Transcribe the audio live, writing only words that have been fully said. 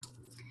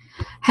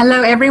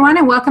Hello, everyone,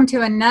 and welcome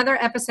to another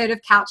episode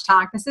of Couch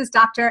Talk. This is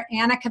Dr.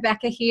 Anna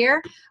Cabeca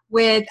here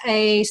with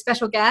a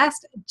special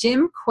guest,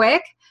 Jim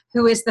Kwik,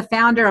 who is the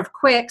founder of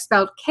Kwik,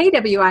 spelled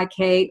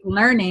Kwik,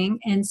 Learning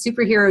and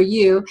Superhero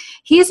U.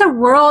 He's a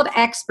world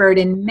expert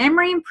in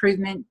memory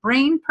improvement,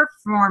 brain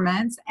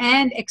performance,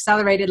 and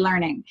accelerated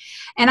learning.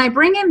 And I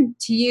bring him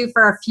to you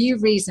for a few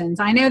reasons.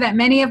 I know that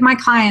many of my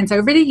clients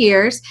over the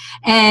years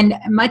and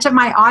much of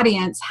my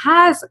audience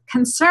has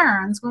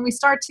concerns when we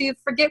start to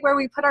forget where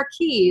we put our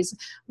keys,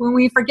 when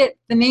we forget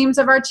the names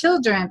of our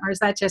children, or is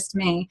that just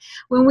me?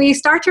 When we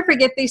start to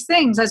forget these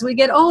things as we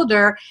get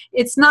older,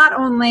 it's not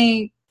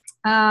only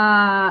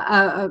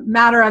a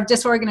matter of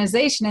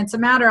disorganization. It's a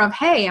matter of,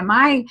 hey, am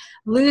I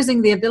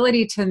losing the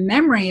ability to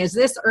memory? Is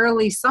this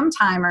early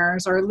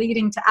sometimers or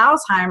leading to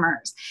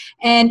Alzheimer's?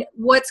 And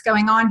what's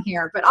going on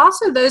here? But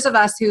also those of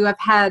us who have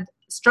had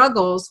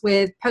struggles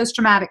with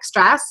post-traumatic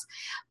stress,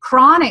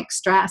 chronic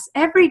stress,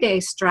 everyday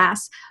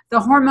stress, the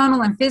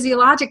hormonal and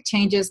physiologic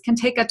changes can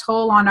take a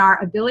toll on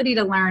our ability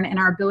to learn and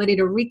our ability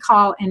to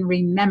recall and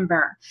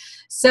remember.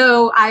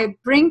 So I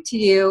bring to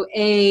you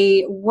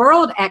a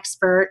world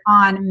expert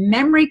on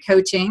memory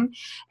coaching,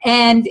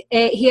 and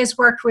he has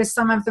worked with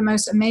some of the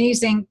most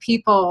amazing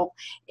people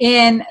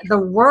in the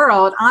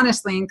world,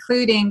 honestly,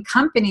 including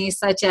companies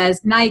such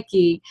as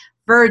Nike,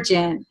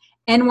 Virgin,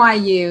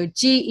 NYU,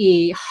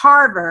 GE,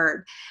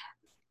 Harvard.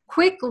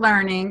 Kwik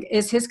Learning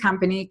is his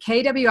company,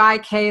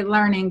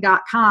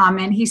 kwiklearning.com,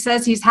 and he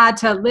says he's had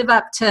to live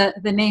up to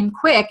the name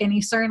Kwik, and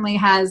he certainly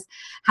has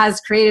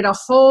created a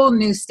whole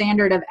new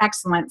standard of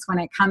excellence when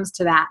it comes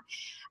to that.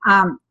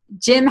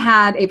 Jim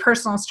had a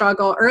personal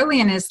struggle early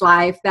in his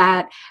life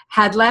that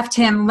had left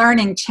him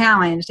learning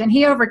challenged, and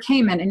he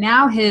overcame it. And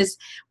now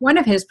one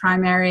of his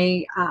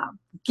primary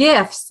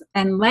gifts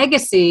and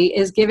legacy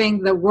is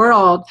giving the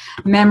world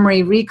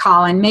memory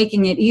recall and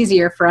making it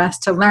easier for us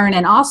to learn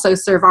and also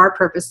serve our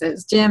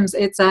purposes. Jim,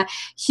 it's a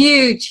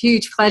huge,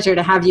 huge pleasure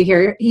to have you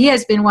here. He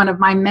has been one of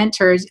my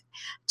mentors.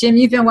 Jim,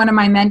 you've been one of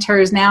my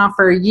mentors now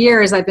for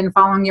years. I've been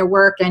following your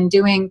work and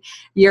doing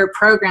your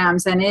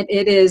programs, and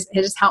it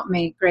has helped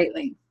me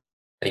greatly.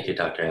 Thank you,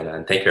 Dr. Anna,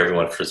 and thank you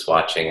everyone for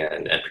watching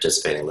and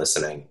participating,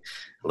 listening.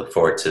 I look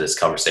forward to this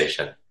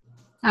conversation.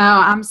 Oh,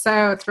 I'm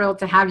so thrilled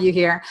to have you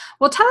here.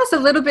 Well, tell us a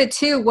little bit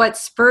too, what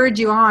spurred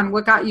you on,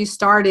 what got you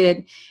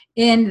started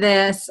in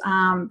this,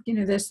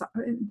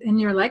 in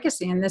your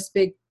legacy, in this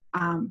big.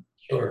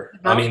 Sure.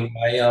 I mean,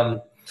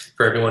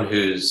 for everyone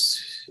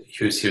who's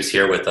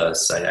here with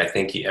us, I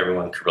think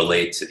everyone could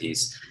relate to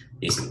these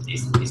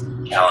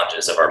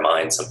challenges of our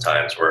mind.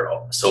 Sometimes we're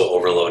so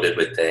overloaded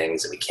with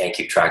things and we can't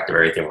keep track of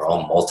everything. We're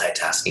all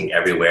multitasking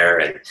everywhere,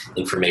 and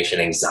information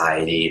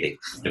anxiety, the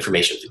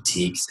information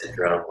fatigue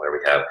syndrome, where we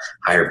have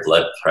higher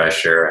blood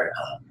pressure,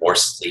 more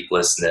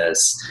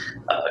sleeplessness,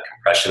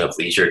 compression of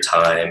leisure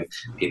time.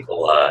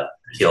 People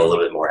feel a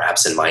little bit more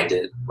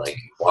absent-minded, like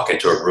walk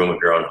into a room of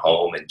your own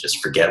home and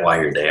just forget why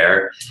you're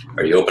there,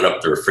 or you open up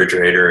the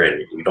refrigerator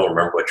and you don't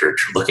remember what you're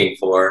looking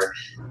for,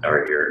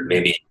 or you're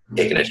maybe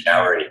taking a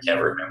shower and you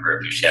can't remember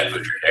if you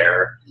shampooed your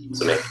hair,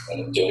 so maybe you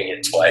end up doing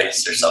it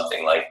twice or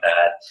something like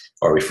that.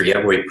 Or we forget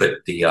where we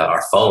put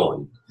our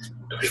phone.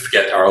 We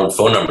forget our own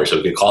phone number so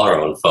we can call our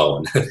own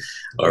phone.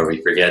 Or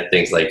we forget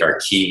things like our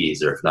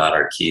keys, or if not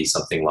our keys,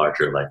 something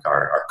larger like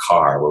our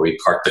car, where we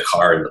park the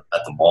car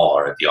at the mall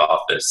or at the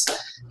office.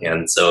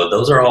 And so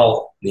those are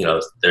all,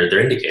 they're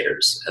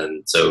indicators.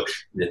 And so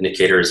the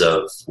indicators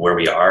of where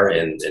we are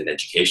in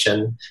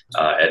education,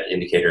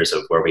 indicators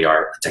of where we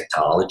are in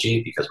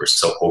technology, because we're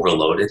so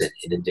overloaded and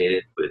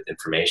inundated with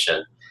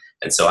information.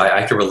 And so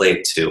I can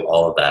relate to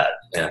all of that.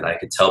 And I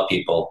could tell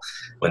people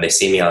when they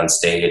see me on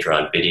stage or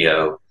on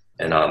video,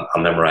 and I'll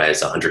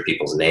memorize 100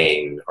 people's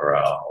name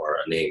or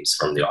names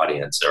from the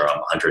audience, or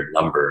 100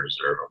 numbers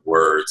or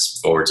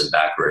words forwards and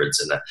backwards.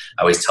 And I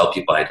always tell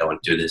people I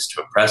don't do this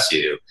to impress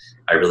you.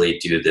 I really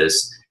do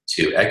this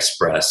to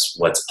express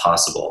what's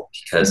possible,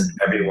 because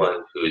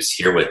everyone who's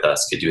here with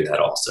us could do that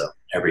also.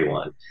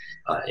 Everyone,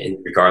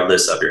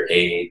 regardless of your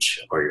age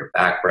or your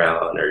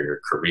background or your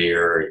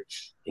career,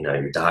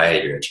 your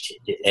diet, your education,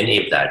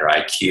 any of that, or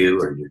IQ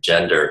or your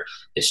gender.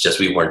 It's just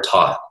we weren't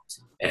taught.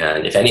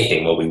 And if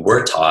anything, what we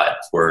were taught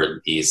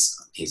were these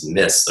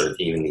myths, or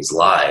even these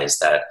lies,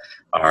 that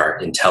our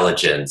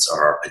intelligence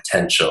or our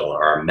potential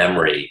or our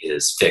memory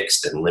is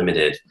fixed and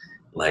limited,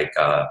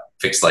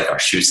 fixed like our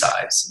shoe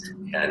size.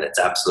 And it's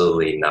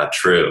absolutely not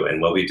true.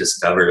 And what we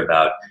discovered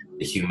about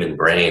the human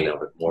brain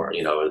over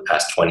the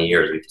past 20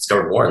 years, we've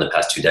discovered more in the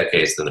past 2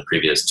 decades than the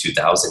previous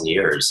 2,000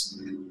 years.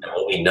 And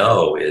what we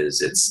know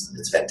is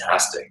it's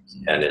fantastic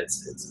and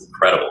it's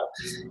incredible.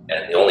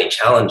 And the only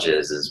challenge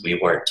is we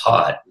weren't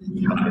taught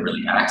how to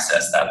really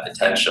access that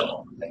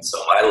potential. And so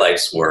my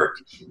life's work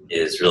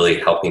is really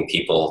helping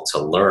people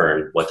to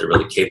learn what they're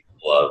really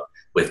capable of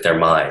with their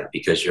mind,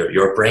 because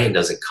your brain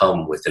doesn't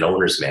come with an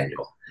owner's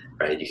manual.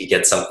 right? You could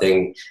get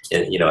something,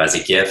 as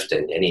a gift,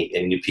 and any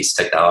new piece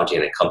of technology,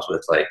 and it comes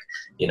with like,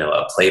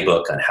 a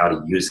playbook on how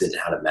to use it,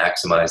 how to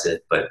maximize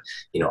it. But,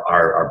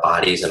 our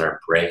bodies and our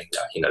brain,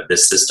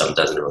 this system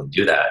doesn't really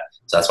do that.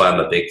 So that's why I'm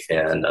a big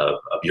fan of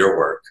your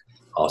work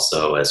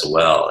also as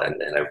well.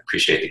 And I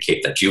appreciate the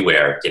cape that you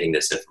wear, getting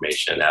this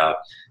information out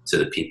to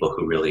the people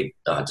who really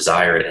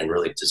desire it and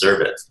really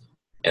deserve it.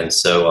 And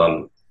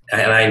so,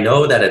 and I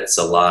know that it's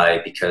a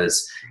lie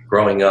because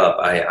growing up,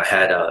 I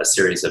had a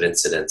series of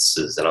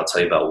incidences, and I'll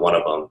tell you about one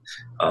of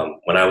them.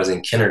 When I was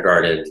in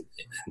kindergarten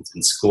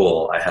in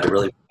school, I had a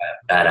really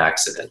bad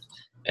accident,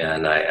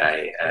 and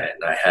I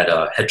had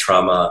a head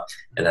trauma,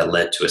 and that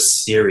led to a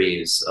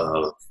series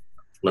of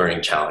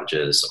learning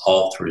challenges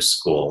all through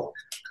school.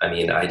 I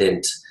mean, I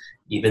didn't,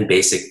 even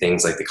basic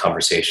things like the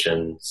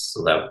conversations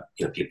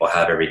that people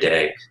have every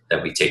day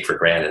that we take for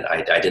granted,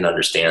 I didn't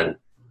understand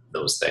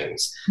those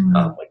things.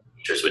 Mm-hmm. When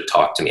teachers would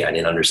talk to me, I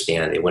didn't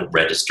understand. They wouldn't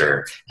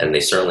register, and they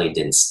certainly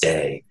didn't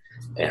stay.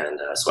 And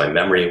so my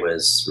memory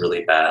was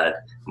really bad.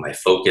 My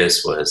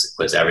focus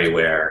was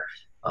everywhere.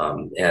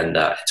 And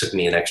it took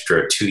me an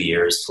extra 2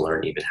 years to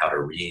learn even how to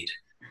read.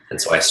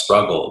 And so I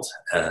struggled.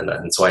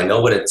 And so I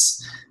know what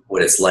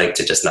it's like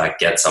to just not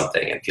get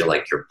something and feel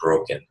like you're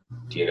broken.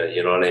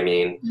 You know what I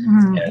mean?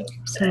 Mm-hmm.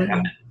 And it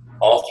happened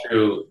all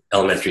through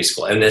elementary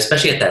school, and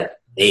especially at that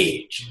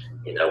age,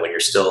 when you're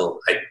still,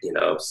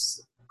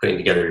 putting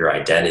together your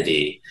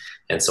identity.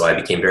 And so I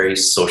became very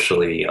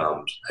socially,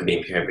 I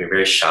became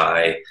very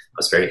shy. I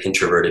was very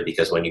introverted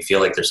because when you feel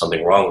like there's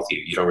something wrong with you,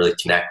 you don't really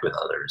connect with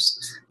others.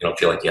 You don't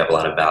feel like you have a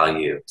lot of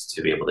value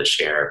to be able to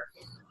share.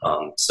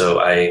 So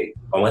I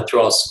went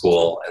through all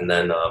school, and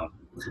then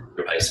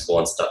through high school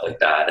and stuff like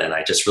that. And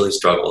I just really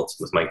struggled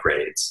with my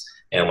grades.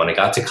 And when I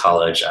got to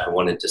college, I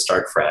wanted to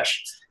start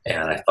fresh.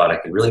 And I thought I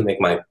could really make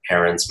my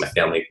parents, my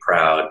family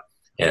proud,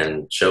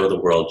 and show the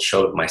world,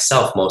 show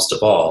myself most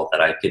of all,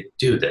 that I could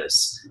do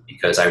this,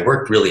 because I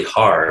worked really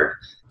hard,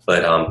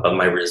 but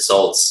my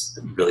results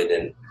really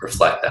didn't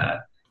reflect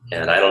that.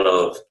 And I don't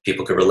know if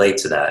people could relate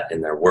to that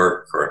in their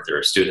work, or if they're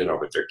a student or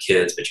with their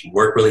kids, but you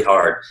work really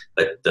hard,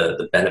 but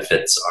the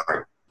benefits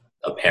aren't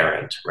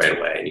apparent right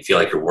away, and you feel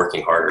like you're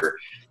working harder,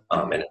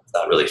 and it's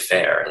not really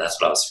fair. And that's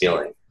what I was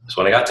feeling.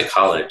 So when I got to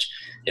college,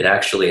 it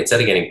actually, instead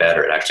of getting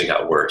better, it actually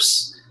got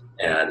worse.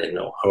 And in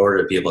order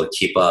to be able to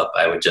keep up,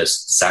 I would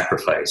just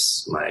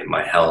sacrifice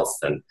my health,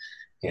 and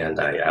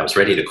I was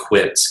ready to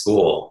quit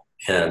school.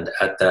 And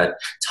at that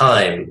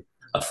time,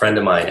 a friend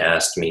of mine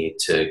asked me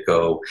to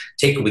go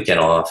take a weekend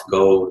off,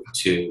 go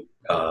to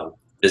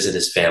visit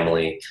his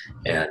family,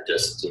 and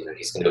just,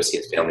 he's going to go see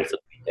his family for the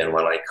weekend.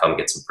 Why don't I come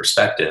get some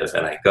perspective?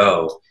 And I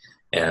go,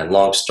 and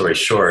long story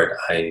short,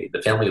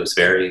 the family was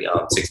very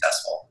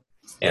successful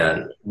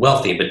and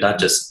wealthy, but not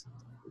just,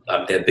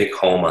 they had a big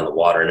home on the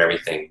water and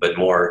everything, but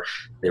more,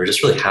 they were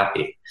just really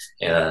happy.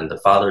 And the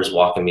father's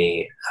walking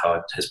me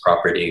out his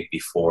property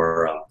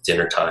before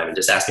dinner time, and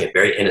just asked me a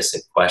very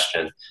innocent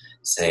question,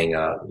 saying,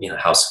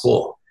 how's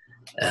school?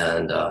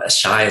 And as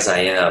shy as I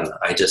am,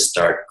 I just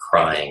start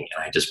crying,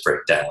 and I just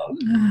break down.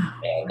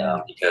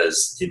 And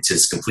because it's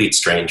this complete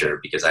stranger,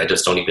 because I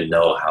just don't even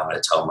know how I'm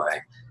going to tell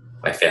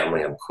my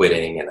family I'm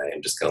quitting, and I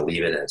am just going to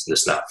leave it, and it's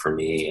just not for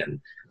me. And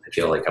I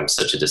feel like I'm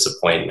such a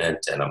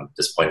disappointment, and I'm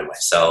disappointed in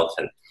myself.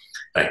 And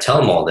I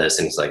tell him all this,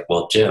 and he's like,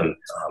 well, Jim,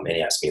 and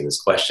he asked me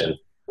this question,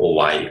 well,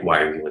 why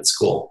are you in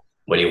school?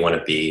 What do you want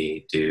to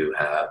be, do,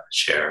 have,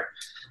 share?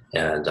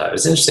 And it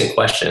was an interesting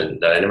question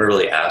that I never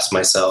really asked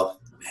myself.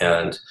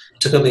 And it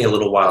took me a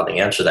little while to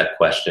answer that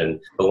question.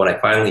 But when I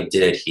finally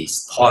did, he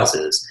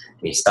pauses,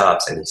 and he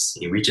stops, and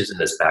he reaches in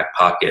his back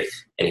pocket,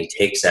 and he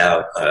takes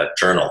out a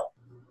journal.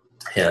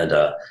 And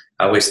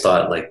I always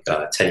thought like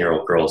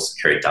 10-year-old girls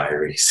carry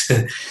diaries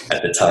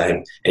at the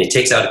time. And he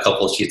takes out a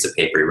couple of sheets of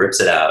paper, he rips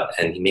it out,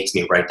 and he makes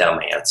me write down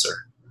my answer.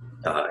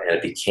 And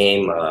it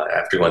became,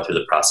 after going through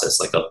the process,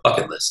 like a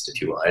bucket list,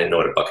 if you will. I didn't know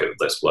what a bucket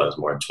list was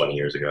more than 20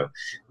 years ago.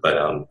 But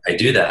I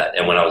do that.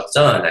 And when I was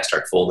done, I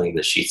start folding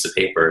the sheets of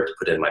paper to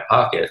put in my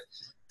pocket,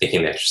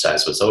 thinking the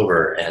exercise was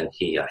over. And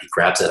he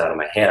grabs it out of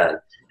my hand,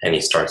 and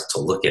he starts to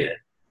look at it.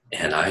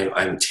 And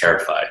I'm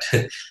terrified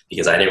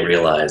because I didn't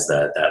realize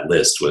that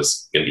list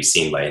was going to be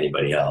seen by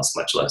anybody else,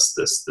 much less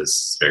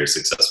this very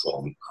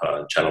successful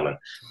gentleman.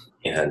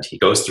 And he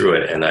goes through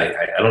it, and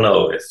I don't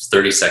know if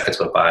 30 seconds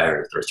went by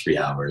or 3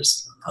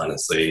 hours,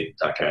 honestly,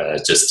 Dr.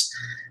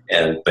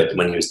 Anna. But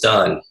when he was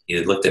done,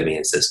 he looked at me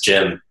and says,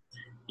 Jim,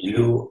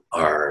 you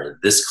are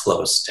this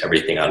close to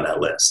everything on that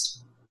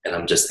list. And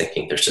I'm just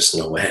thinking, there's just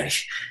no way.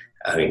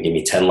 I mean, give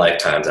me 10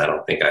 lifetimes, I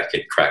don't think I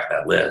could crack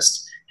that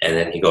list. And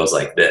then he goes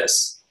like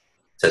this,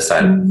 to the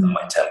side of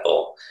my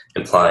temple,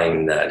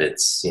 implying that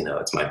it's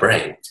my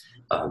brain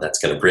that's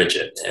going to bridge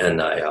it. And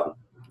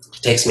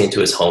he takes me into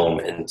his home,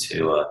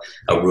 into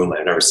a room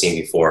I've never seen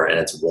before, and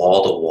it's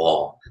wall to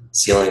wall,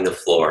 ceiling to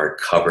floor,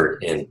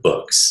 covered in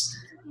books.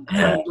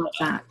 I love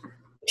that.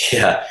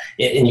 Yeah,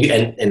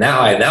 and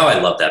now I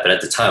love that, but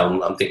at the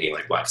time I'm thinking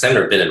like, wow, because I've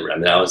never been in. I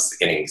mean, I was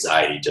getting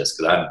anxiety just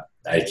because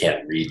I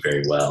can't read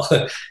very well,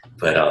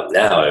 but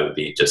now it would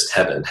be just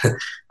heaven.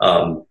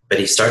 But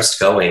he starts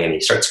going and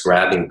he starts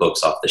grabbing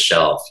books off the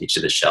shelf, each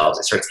of the shelves.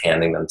 He starts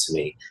handing them to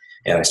me.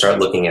 And I start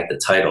looking at the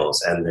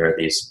titles, and there are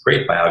these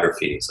great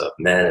biographies of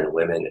men and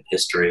women in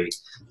history,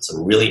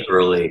 some really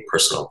early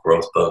personal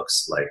growth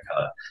books like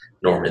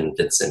Norman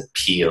Vincent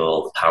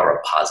Peale, The Power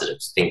of Positive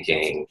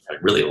Thinking,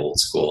 really old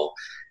school.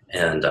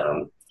 And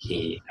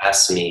he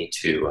asked me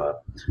to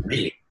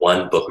read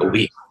one book a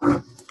week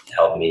to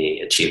help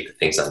me achieve the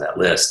things on that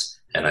list.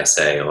 And I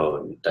say,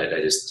 oh,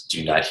 I just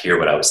do not hear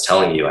what I was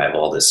telling you. I have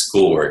all this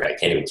schoolwork. I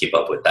can't even keep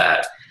up with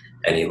that.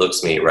 And he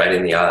looks me right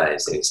in the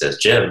eyes and he says,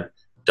 Jim,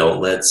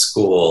 don't let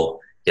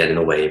school get in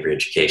the way of your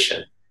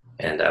education.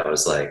 And I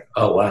was like,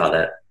 oh,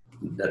 wow,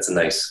 that's a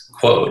nice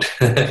quote.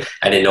 I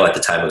didn't know at the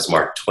time it was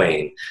Mark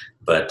Twain,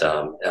 but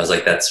I was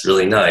like, that's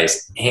really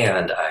nice.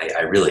 And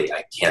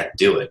I can't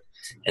do it.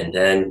 And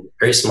then,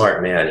 very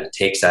smart man, he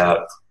takes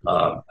out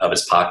of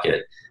his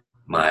pocket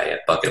my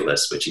bucket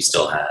list, which he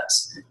still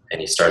has.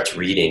 And he starts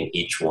reading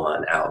each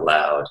one out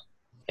loud.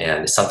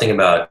 And something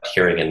about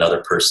hearing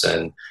another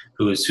person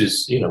who's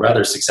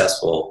rather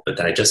successful, but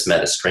that I just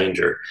met, a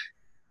stranger,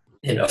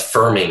 and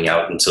affirming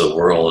out into the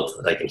world,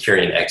 like, and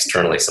hearing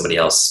externally somebody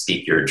else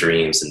speak your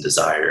dreams and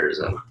desires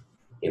and,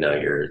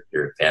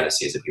 your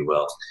fantasies, if you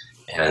will.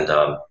 And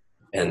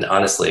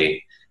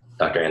honestly,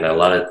 Dr. Anna, a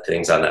lot of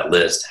things on that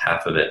list,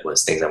 half of it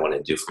was things I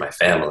wanted to do for my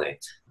family,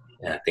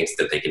 and things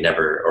that they could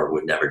never or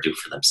would never do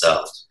for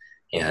themselves.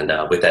 And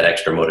with that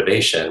extra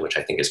motivation, which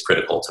I think is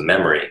critical to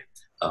memory,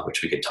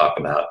 which we could talk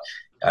about,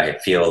 I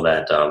feel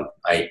that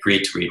I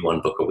agreed to read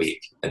one book a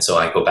week. And so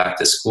I go back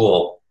to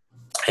school,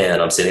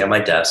 and I'm sitting at my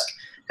desk,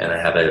 and I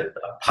have a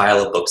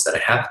pile of books that I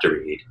have to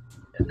read,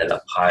 and then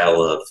a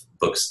pile of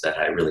books that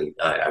I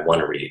want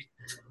to read.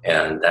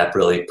 And that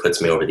really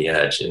puts me over the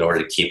edge. In order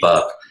to keep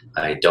up,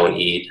 I don't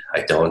eat,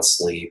 I don't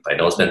sleep, I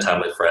don't spend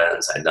time with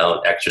friends, I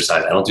don't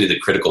exercise, I don't do the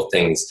critical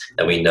things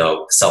that we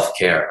know,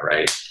 self-care,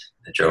 right,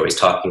 that you're always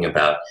talking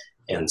about.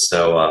 And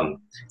so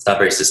it's not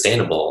very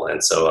sustainable.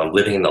 And so I'm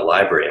living in the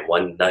library, and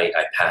one night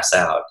I pass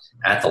out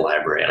at the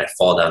library, and I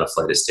fall down a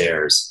flight of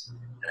stairs,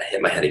 and I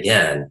hit my head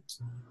again.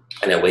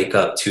 And I wake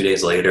up 2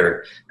 days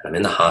later, and I'm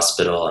in the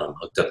hospital, and I'm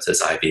hooked up to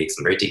this IV because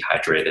I'm very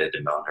dehydrated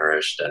and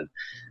malnourished, and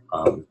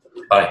I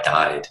thought I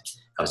died.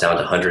 I was down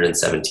to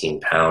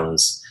 117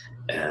 pounds,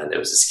 and it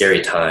was a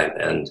scary time.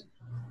 And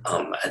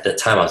at that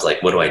time, I was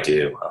like, what do I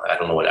do? I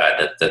don't know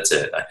that's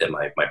it. I hit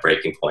my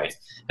breaking point.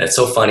 And it's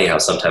so funny how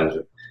sometimes,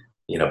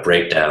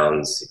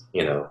 breakdowns,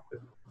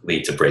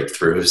 lead to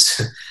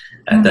breakthroughs.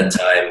 At that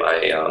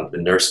time, the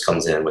nurse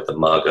comes in with a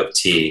mug of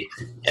tea,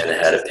 and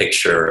it had a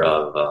picture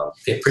of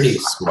a pretty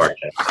smart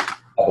guy,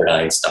 Albert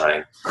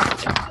Einstein.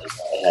 And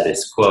it had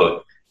this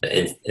quote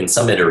in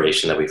some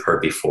iteration that we've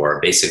heard before.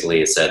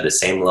 Basically, it said, the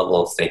same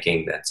level of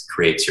thinking that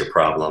creates your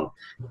problem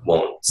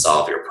won't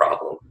solve your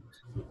problem.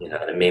 And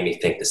it made me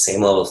think, the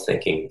same level of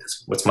thinking,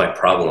 what's my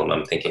problem?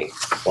 I'm thinking,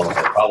 well,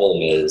 my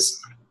problem is,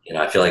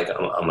 I feel like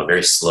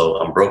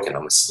I'm broken.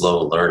 I'm a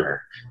slow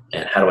learner.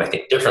 And how do I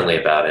think differently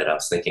about it? I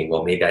was thinking,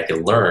 well, maybe I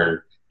could learn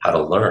how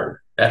to learn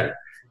better.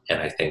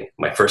 And I think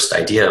my first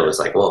idea was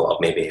like, well,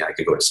 maybe I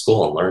could go to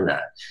school and learn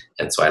that.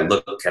 And so I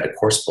look at a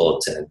course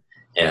bulletin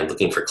and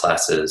looking for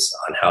classes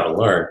on how to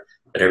learn.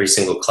 But every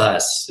single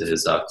class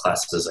is a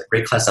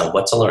great class on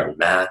what to learn: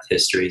 math,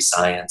 history,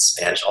 science,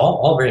 Spanish,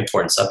 all very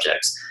important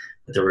subjects.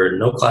 But there were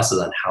no classes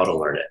on how to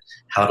learn it,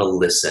 how to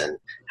listen,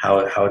 how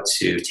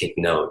to take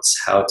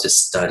notes, how to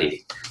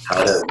study,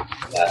 how to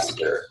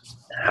master,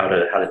 how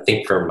to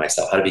think for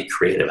myself, how to be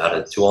creative, how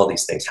to do all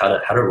these things, how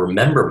to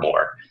remember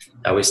more.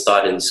 I always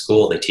thought in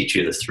school they teach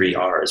you the 3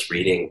 R's: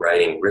 reading,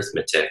 writing,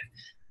 arithmetic.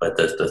 But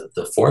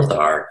the 4th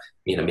R,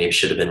 maybe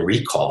should have been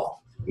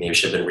recall, maybe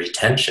should have been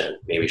retention,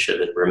 maybe should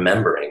have been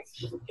remembering.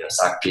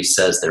 Socrates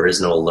says there is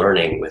no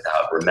learning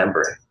without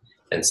remembering.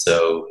 And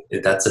so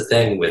that's the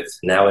thing with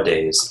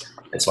nowadays.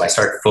 And so I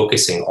started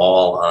focusing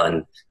all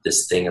on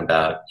this thing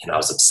about, I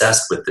was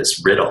obsessed with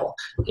this riddle.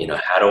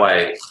 How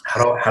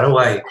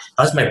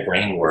does my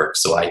brain work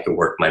so I could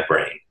work my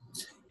brain?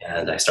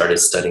 And I started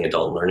studying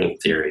adult learning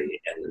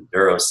theory and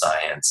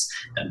neuroscience,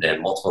 and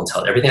then multiple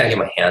intelligence, everything I get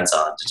my hands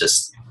on to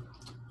just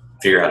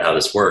figure out how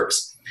this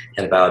works.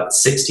 And about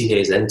 60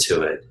 days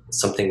into it,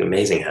 something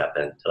amazing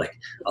happened. Like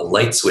a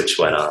light switch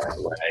went on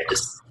where I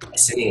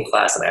sitting in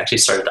class, and I actually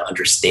started to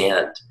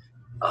understand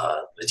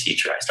the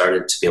teacher. I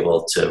started to be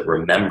able to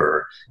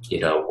remember,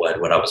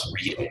 what I was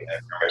reading.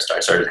 I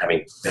started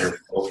having better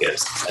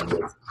focus, and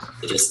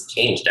it just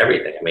changed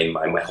everything. I mean,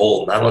 my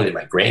whole, not only did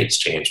my grades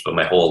change, but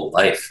my whole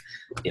life,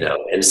 and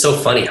it's so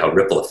funny how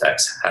ripple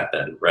effects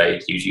happen,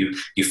 right?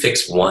 You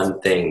fix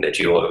one thing that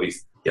you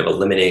have a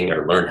limiting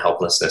or learned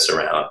helplessness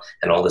around,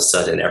 and all of a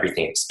sudden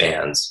everything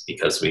expands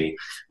because we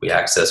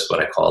access what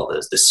I call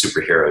the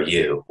superhero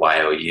you,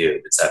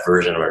 YOU. It's that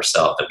version of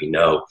ourselves that we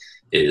know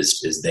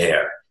is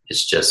there.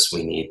 It's just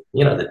we need,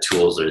 the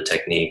tools or the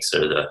techniques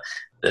or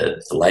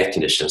the life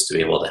conditions to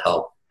be able to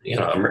help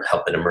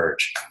it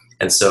emerge.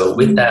 And so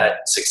with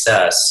that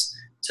success,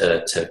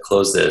 to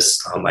close this,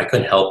 I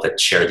couldn't help but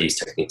share these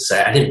techniques.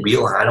 I didn't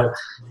realize,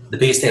 the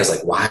biggest thing was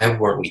like, why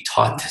weren't we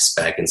taught this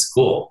back in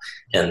school?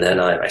 And then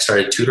I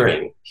started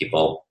tutoring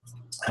people.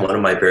 One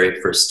of my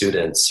very first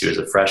students, she was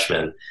a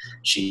freshman,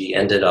 she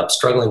ended up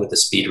struggling with the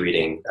speed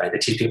reading. I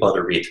teach people how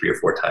to read 3 or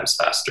 4 times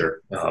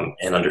faster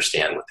and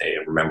understand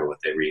remember what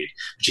they read.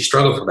 She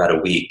struggled for about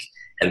a week,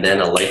 and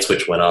then a light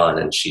switch went on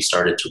and she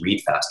started to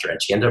read faster,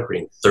 and she ended up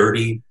reading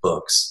 30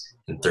 books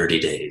in 30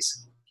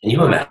 days. Can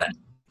you imagine?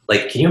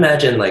 Can you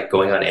imagine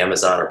going on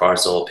Amazon or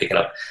Barnes & Noble, picking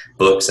up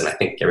books? And I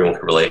think everyone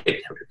can relate. If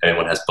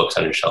anyone has books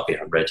on your shelf you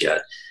haven't read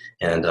yet.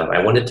 And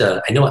I wanted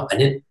to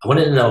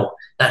know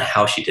not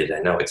how she did it.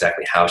 I know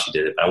exactly how she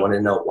did it, but I wanted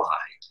to know why.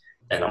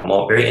 And I'm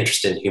all very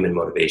interested in human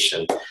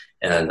motivation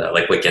and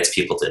what gets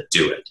people to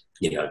do it,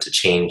 to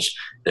change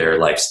their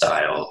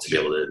lifestyle, to be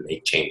able to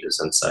make changes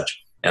and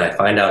such. And I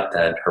find out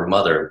that her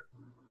mother,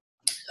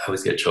 I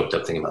always get choked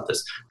up thinking about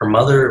this. Her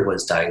mother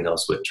was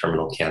diagnosed with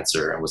terminal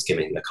cancer and was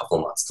given a couple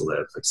of months to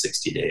live,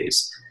 60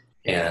 days.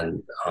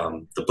 And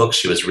the books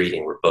she was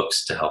reading were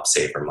books to help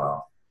save her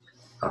mom.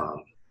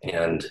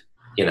 And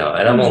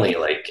I'm only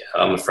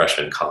I'm a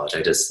freshman in college.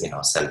 I just,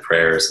 send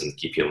prayers and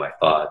keep you in my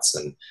thoughts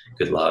and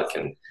good luck.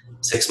 And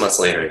 6 months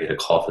later, I get a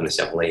call from this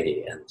young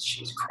lady and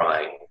she's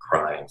crying.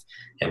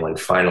 And when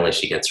finally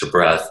she gets her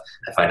breath,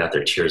 I find out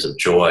they're tears of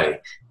joy.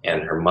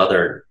 And her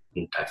mother,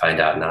 I find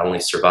out, not only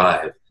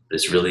survived, but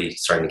is really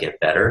starting to get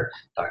better.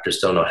 Doctors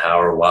don't know how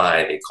or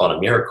why. They called it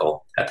a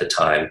miracle at the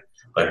time.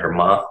 But her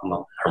mom,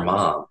 her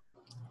mom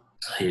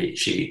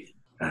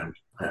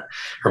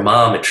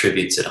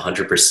attributes it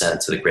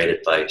 100% to the great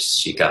advice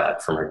she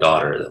got from her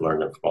daughter that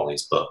learned from all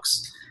these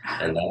books.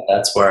 And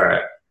that's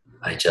where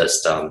I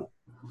just,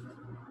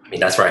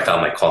 that's where I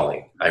found my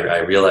calling. I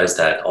realized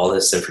that all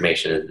this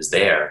information is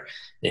there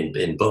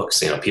in books.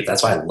 People,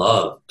 that's why I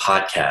love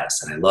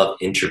podcasts and I love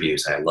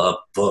interviews and I love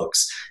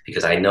books,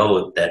 because I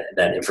know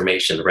that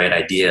information, the right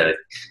idea,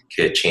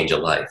 could change a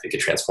life. It could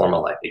transform a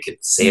life. It could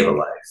save a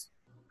life.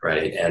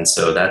 Right. And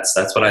so that's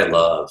what I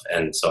love.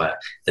 And so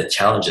the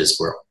challenge is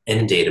we're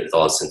inundated with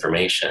all this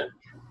information.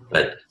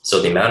 But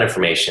so the amount of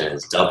information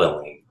is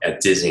doubling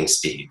at dizzying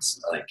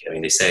speeds.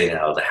 They say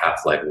now the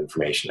half-life of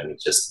information,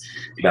 just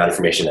the amount of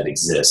information that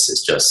exists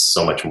is just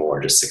so much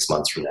more just 6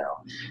 months from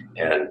now.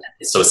 And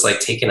so it's like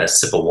taking a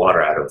sip of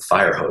water out of a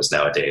fire hose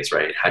nowadays,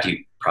 right? How do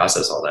you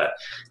process all that?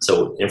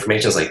 So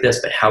information is like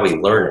this, but how we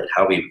learn it,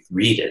 how we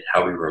read it,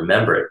 how we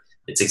remember it,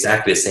 it's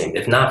exactly the same.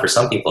 If not, for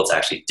some people, it's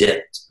actually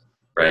dipped.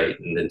 Right,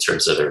 and in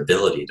terms of their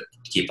ability to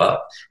keep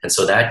up. And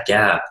so that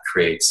gap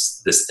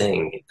creates this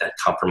thing that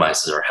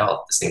compromises our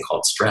health, this thing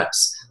called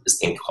stress, this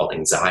thing called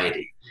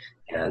anxiety.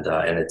 And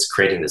it's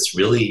creating this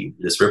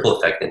ripple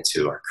effect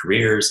into our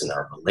careers and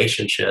our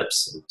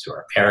relationships, into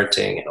our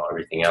parenting and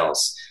everything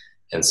else.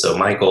 And so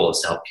my goal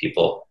is to help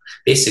people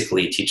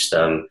basically teach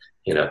them,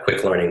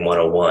 quick learning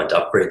 101 to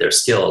upgrade their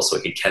skills so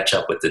we could catch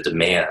up with the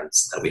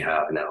demands that we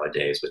have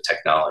nowadays with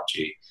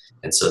technology.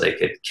 And so they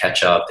could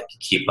catch up, they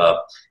could keep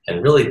up.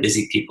 And really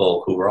busy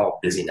people who are all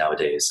busy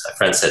nowadays. A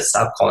friend said,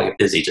 stop calling it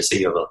busy, just say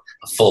you have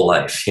a full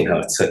life.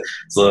 It's a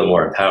little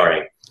more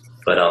empowering.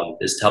 But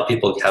is to help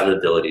people have the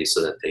ability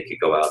so that they could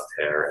go out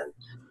there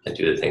and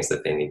do the things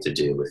that they need to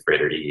do with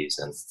greater ease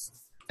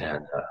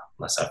and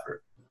less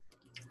effort.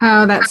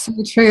 Oh, that's so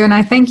true. And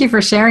I thank you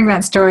for sharing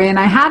that story. And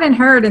I hadn't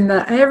heard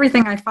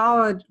everything I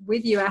followed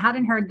with you, I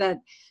hadn't heard that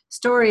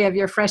story of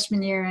your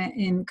freshman year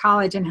in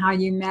college and how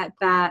you met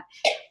that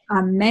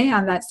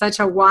man, that's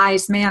such a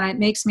wise man. It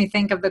makes me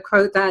think of the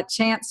quote that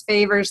chance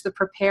favors the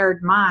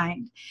prepared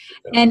mind.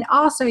 And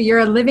also you're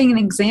a living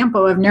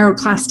example of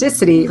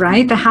neuroplasticity,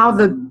 right? How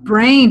the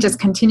brain just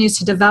continues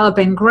to develop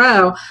and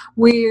grow.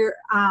 We're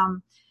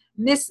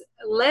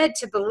misled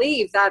to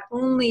believe that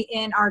only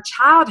in our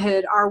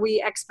childhood are we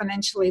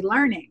exponentially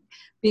learning.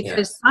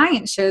 Because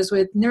science shows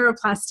with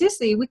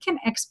neuroplasticity, we can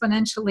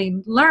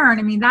exponentially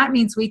learn. That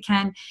means we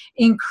can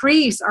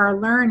increase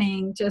our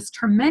learning just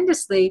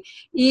tremendously,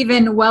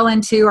 even well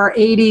into our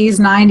 80s,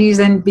 90s,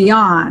 and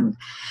beyond.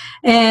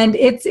 And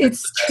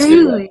it's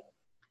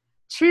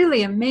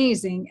truly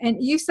amazing.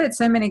 And you said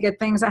so many good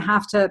things. I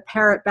have to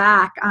parrot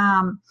back.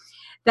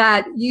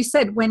 That you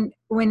said when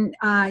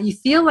you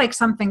feel like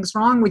something's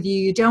wrong with you,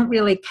 you don't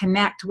really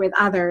connect with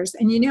others.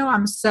 And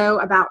I'm so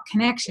about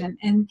connection.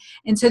 And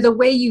so the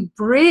way you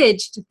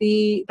bridged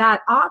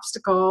that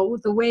obstacle,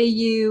 the way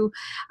you,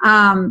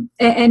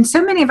 and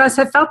so many of us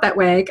have felt that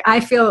way. I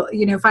feel,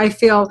 if I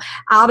feel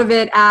out of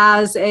it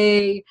as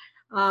a,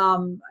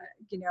 on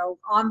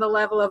the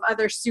level of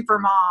other super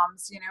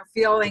moms,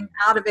 feeling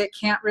out of it,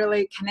 can't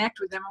really connect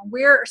with them. And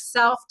we're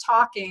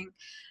self-talking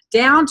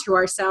down to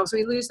ourselves,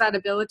 we lose that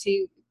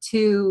ability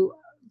to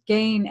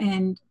gain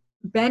and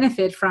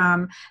benefit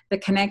from the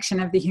connection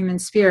of the human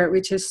spirit,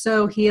 which is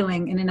so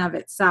healing in and of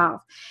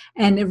itself,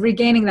 and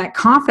regaining that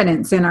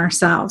confidence in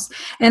ourselves.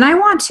 And I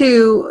want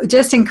to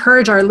just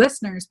encourage our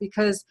listeners,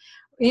 because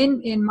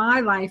in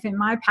my life, in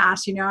my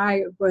past,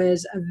 I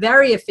was a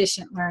very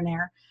efficient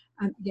learner.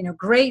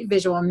 great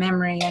visual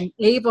memory and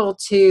able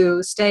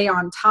to stay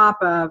on top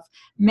of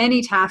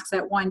many tasks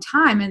at one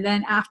time. And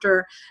then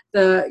after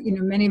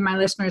many of my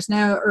listeners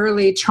know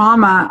early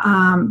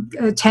trauma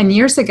 10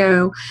 years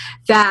ago,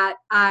 that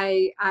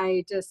I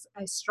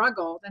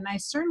struggled. And I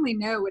certainly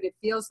know what it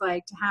feels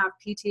like to have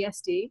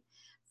PTSD,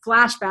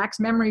 flashbacks,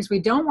 memories we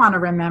don't want to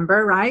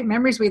remember, right?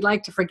 Memories we'd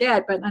like to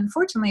forget, but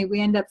unfortunately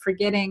we end up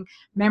forgetting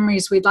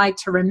memories we'd like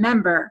to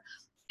remember.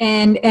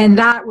 And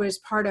that was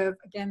part of,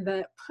 again,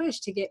 the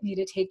push to get me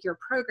to take your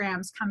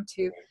programs,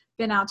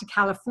 been out to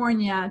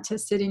California to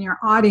sit in your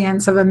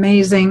audience of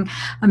amazing,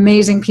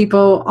 amazing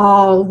people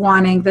all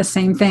wanting the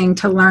same thing,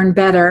 to learn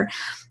better.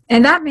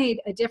 And that made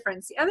a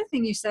difference. The other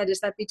thing you said is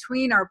that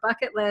between our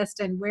bucket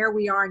list and where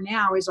we are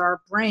now is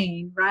our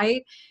brain,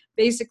 right?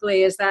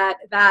 Basically is that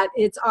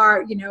it's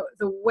our,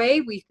 the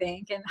way we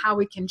think and how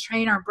we can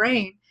train our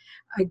brain.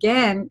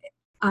 Again,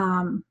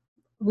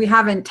 we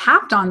haven't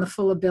tapped on the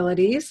full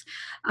abilities.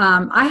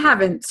 I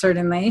haven't,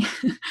 certainly,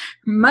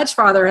 much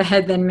farther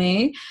ahead than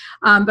me,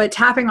 but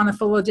tapping on the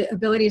full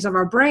abilities of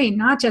our brain,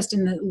 not just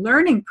in the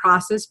learning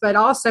process, but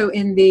also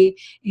in the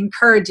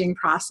encouraging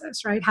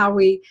process, right? How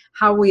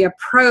we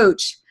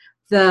approach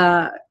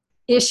the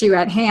issue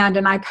at hand.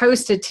 And I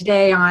posted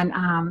today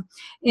on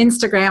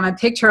Instagram a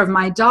picture of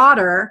my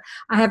daughter.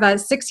 I have a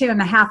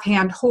 16.5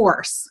 hand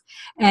horse.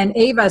 And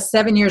Ava's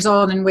 7 years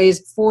old and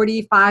weighs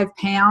 45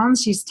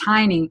 pounds. She's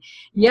tiny.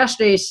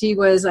 Yesterday, she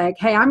was like,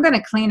 hey, I'm going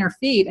to clean her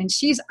feet. And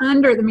she's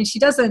she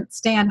doesn't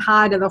stand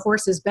high to the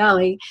horse's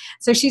belly.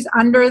 So she's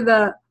under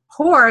the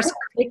horse,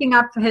 picking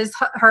up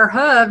her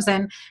hooves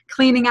and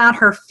cleaning out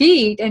her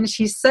feet. And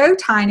she's so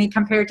tiny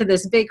compared to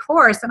this big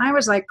horse. And I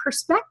was like,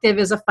 perspective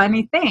is a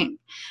funny thing.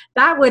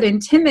 That would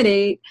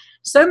intimidate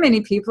so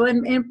many people.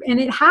 And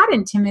it had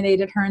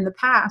intimidated her in the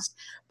past.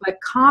 But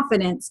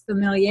confidence,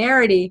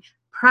 familiarity,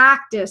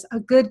 practice, a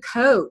good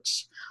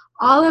coach,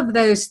 all of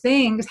those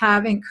things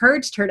have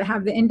encouraged her to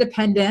have the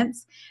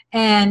independence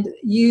and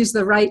use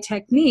the right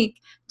technique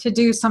to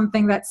do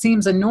something that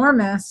seems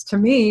enormous to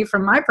me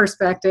from my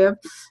perspective.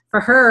 For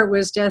her,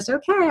 was just,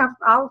 okay,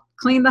 I'll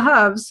clean the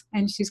hooves.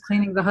 And she's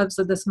cleaning the hooves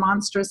of this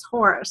monstrous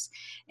horse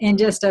in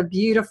just a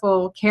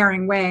beautiful,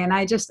 caring way. And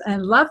I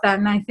love that.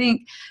 And I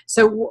think,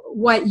 so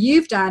what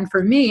you've done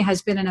for me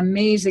has been an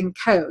amazing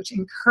coach,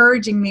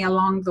 encouraging me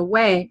along the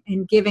way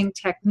and giving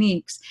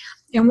techniques.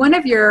 And one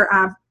of your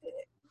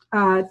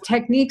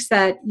techniques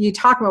that you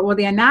talk about,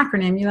 the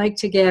acronym, you like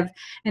to give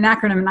an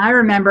acronym. And I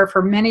remember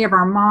for many of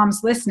our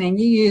moms listening,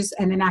 you use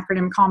an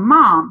acronym called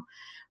MOM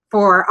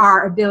for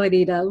our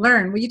ability to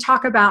learn. Will you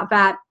talk about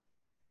that?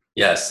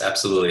 Yes,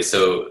 absolutely.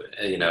 So,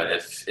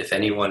 if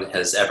anyone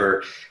has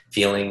ever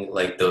feeling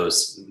like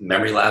those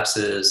memory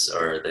lapses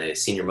or the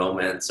senior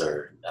moments,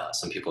 or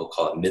some people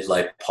call it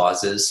midlife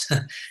pauses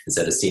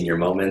instead of senior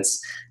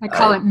moments. I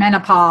call it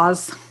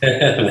menopause.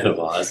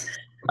 Menopause.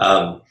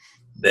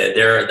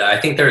 I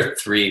think there are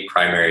three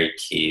primary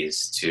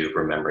keys to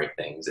remembering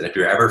things. And if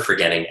you're ever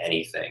forgetting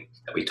anything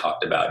that we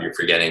talked about, you're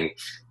forgetting,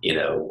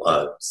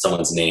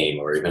 someone's name,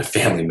 or even a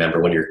family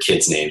member, one of your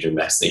kids' names, you're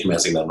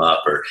messing them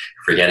up, or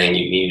forgetting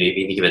you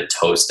need to give a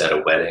toast at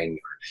a wedding,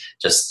 or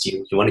just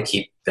you want to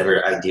keep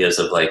better ideas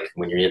of like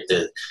when you're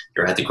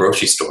at the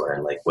grocery store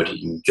and like what do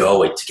you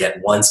go to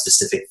get one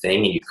specific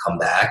thing and you come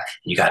back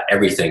and you got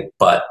everything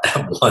but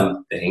that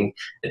one thing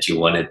that you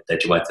went to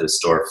the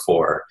store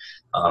for.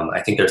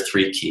 I think there are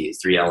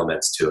three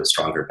elements to a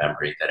stronger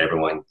memory that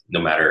everyone,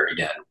 no matter,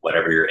 again,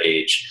 whatever your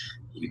age,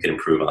 you can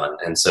improve on.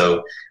 And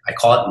so I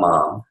call it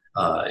MOM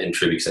in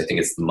tribute because I think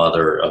it's the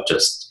mother of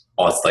it's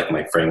like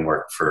my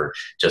framework for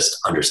just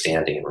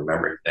understanding and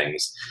remembering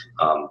things.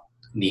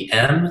 The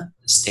M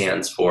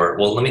stands for,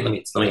 let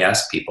me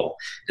ask people.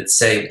 It's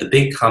say the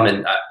big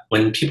common,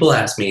 when people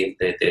ask me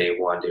that they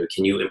want to,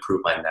 can you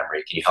improve my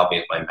memory? Can you help me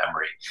with my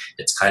memory?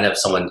 It's kind of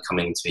someone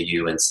coming to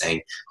you and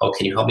saying, oh,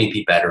 can you help me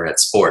be better at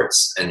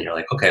sports? And you're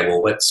like, okay,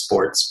 well, what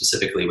sports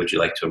specifically would you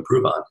like to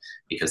improve on?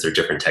 Because there are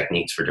different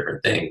techniques for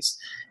different things.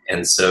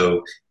 And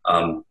so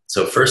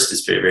first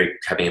is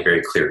having a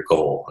very clear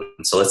goal.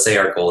 And so let's say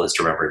our goal is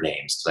to remember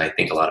names, because I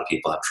think a lot of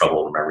people have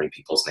trouble remembering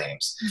people's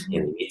names. Mm-hmm.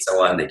 You meet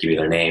someone, they give you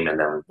their name, and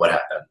then what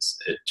happens?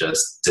 It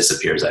just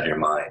disappears out of your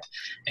mind.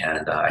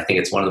 And I think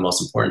it's one of the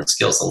most important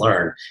skills to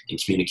learn in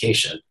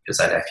communication,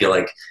 because I feel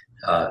like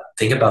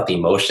think about the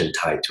emotion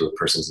tied to a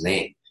person's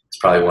name. It's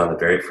probably one of the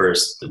very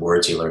first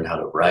words you learn how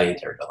to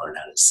write or to learn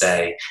how to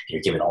say. And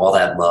you're given all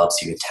that love,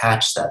 so you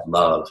attach that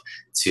love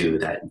to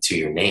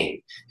your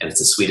name, and it's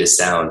the sweetest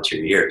sound to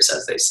your ears,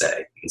 as they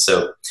say. And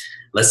so,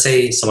 let's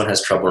say someone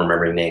has trouble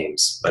remembering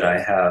names, but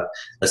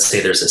let's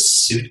say there's a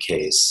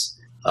suitcase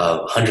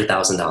of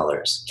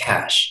 $100,000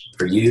 cash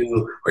for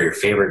you or your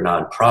favorite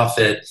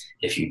nonprofit.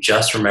 If you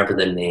just remember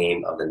the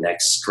name of the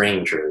next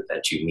stranger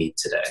that you meet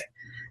today,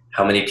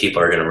 how many people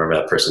are going to remember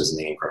that person's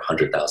name for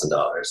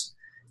 $100,000?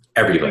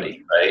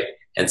 Everybody, right?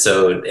 And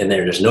so,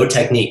 there's no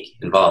technique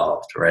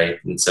involved, right?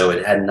 And so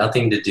it had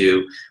nothing to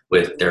do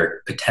with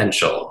their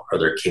potential or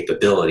their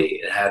capability.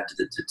 It had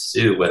to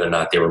do whether or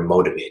not they were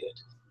motivated,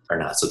 or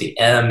not. So the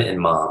M in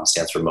MOM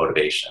stands for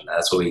motivation.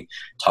 That's what we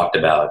talked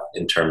about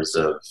in terms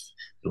of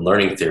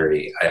learning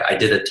theory. I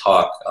did a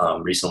talk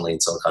recently in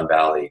Silicon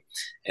Valley,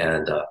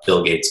 and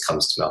Bill Gates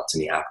comes up to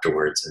me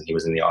afterwards, and he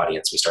was in the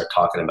audience. We started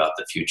talking about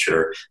the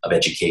future of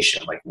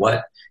education, like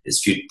what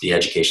is the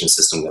education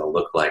system going to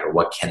look like, or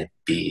what can it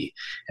be?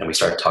 And we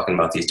started talking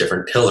about these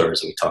different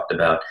pillars, and we talked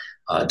about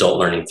adult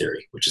learning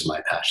theory, which is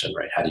my passion,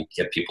 right? How do you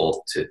get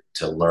people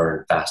to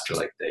learn faster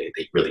like they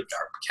really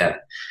can?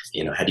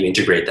 How do you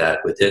integrate that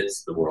with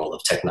the world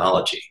of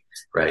technology,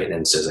 right?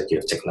 And so it's like you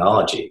have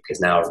technology, because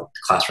now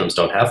classrooms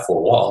don't have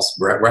four walls.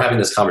 We're having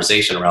this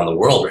conversation around the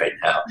world right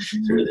now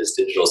through this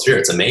digital sphere.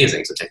 It's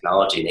amazing. So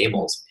technology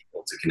enables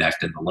people to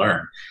connect and to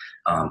learn.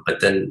 But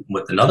then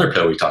with another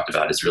pillar we talked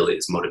about is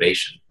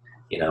motivation.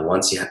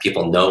 Once you have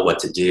people know what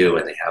to do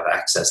and they have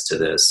access to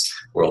this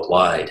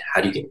worldwide,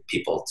 how do you get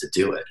people to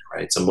do it,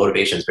 right? So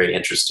motivation is very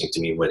interesting to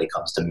me when it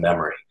comes to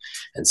memory.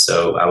 And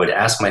so I would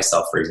ask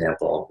myself, for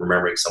example,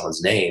 remembering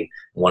someone's name,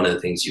 one of the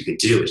things you could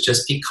do is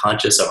just be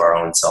conscious of our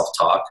own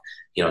self-talk,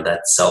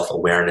 that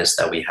self-awareness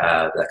that we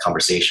have, that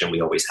conversation we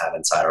always have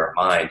inside our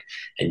mind,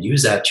 and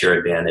use that to your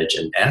advantage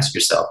and ask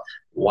yourself,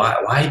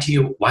 why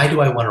do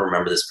I want to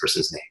remember this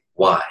person's name?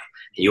 Why?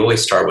 And you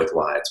always start with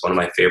why. It's one of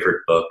my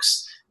favorite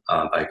books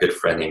by a good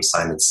friend named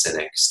Simon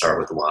Sinek, Start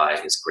With Why,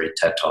 his great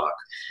TED Talk.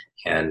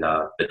 And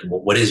but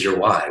what is your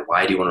why?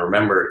 Why do you want to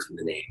remember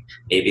the name?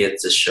 Maybe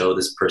it's to show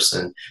this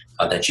person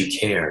that you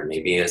care.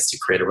 Maybe it's to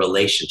create a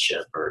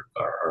relationship or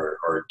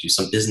do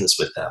some business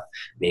with them.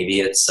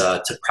 Maybe it's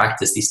to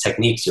practice these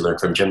techniques you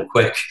learned from Jim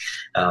Kwik,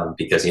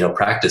 because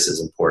practice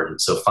is important.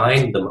 So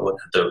find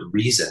the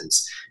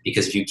reasons,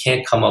 because if you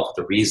can't come up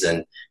with a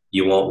reason,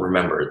 you won't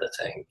remember the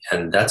thing.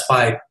 And that's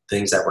why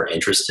things that we're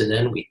interested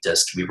in, we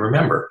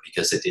remember,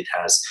 because it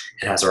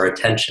has our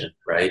attention,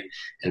 right?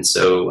 And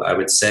so I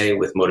would say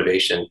with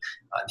motivation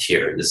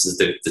here, this is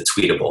the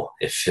tweetable.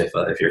 If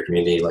your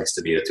community likes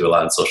to do a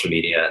lot on social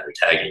media and they're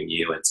tagging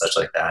you and such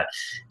like that,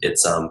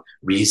 it's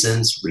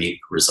reasons reap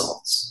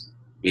results.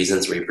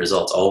 Reasons reap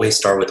results. Always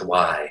start with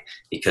why,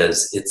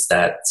 because it's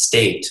that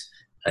state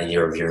of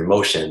your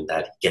emotion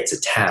that gets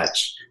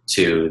attached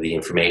to the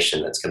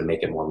information that's going to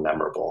make it more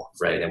memorable,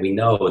 right? And we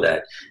know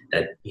that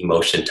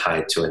emotion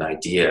tied to an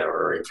idea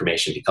or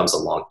information becomes a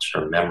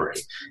long-term memory.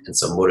 And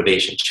so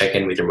motivation, check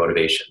in with your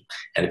motivation.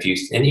 And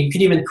you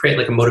can even create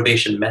like a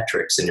motivation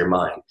metrics in your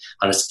mind.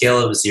 On a scale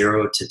of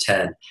 0 to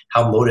 10,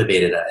 how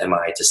motivated am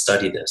I to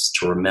study this,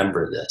 to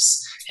remember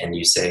this? And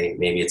you say,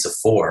 maybe it's a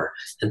 4.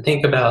 And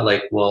think about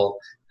like, well,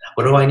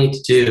 what do I need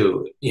to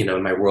do,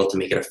 in my world to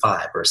make it a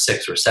 5 or a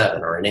 6 or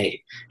 7 or an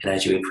 8? And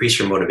as you increase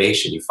your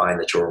motivation, you find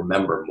that you'll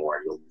remember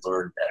more. You'll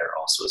learn better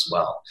also as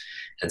well.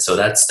 And so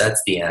that's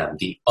the M.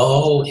 The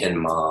O in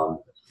MOM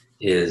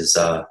is,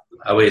 I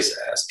always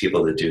ask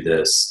people to do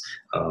this,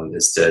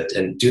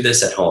 and do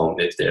this at home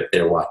if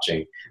they're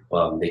watching.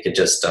 They could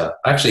just,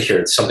 actually here,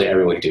 it's something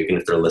everyone can do, even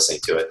if they're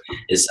listening to it,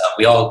 is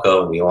we all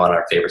go and we go on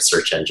our favorite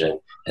search engine,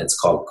 and it's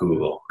called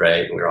Google,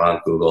 right? We're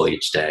on Google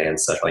each day and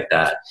stuff like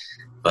that.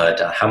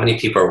 But how many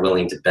people are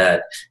willing to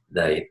bet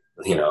that,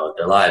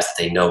 their lives, that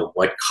they know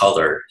what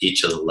color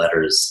each of the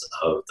letters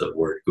of the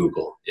word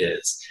Google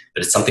is?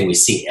 But it's something we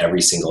see every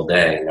single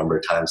day, a number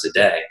of times a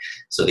day.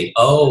 So the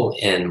O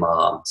in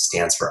MOM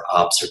stands for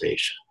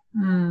observation.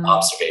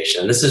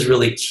 Observation. This is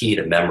really key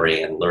to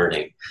memory and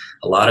learning.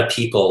 A lot of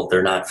people,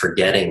 they're not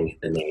forgetting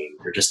the name.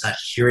 They're just not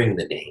hearing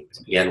the name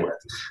to begin with.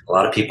 A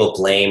lot of people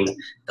blame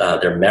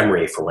their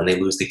memory for when they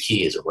lose the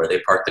keys or where they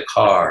park the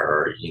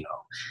car,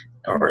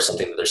 or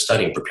something that they're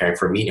studying, preparing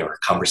for a meeting, or a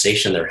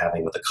conversation they're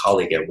having with a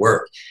colleague at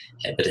work.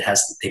 But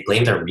they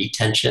blame their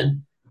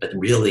retention, but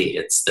really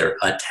it's their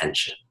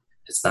attention.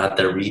 It's not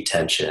their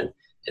retention,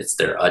 it's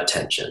their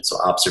attention. So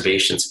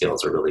observation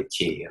skills are really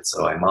key. And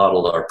so I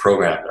modeled our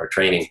program, our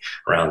training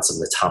around some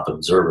of the top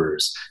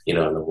observers, in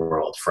the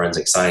world,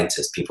 forensic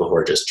scientists, people who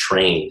are just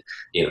trained,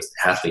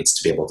 athletes,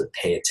 to be able to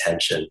pay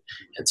attention.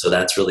 And so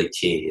that's really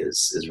key,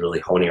 is really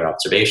honing your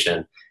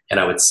observation. And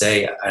I would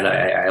say, and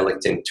I like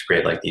to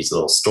integrate like these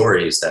little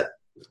stories that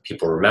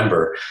people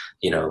remember,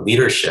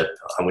 leadership.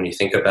 When you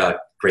think about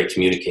great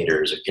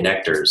communicators or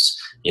connectors,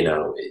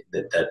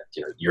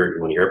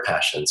 one of your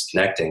passions,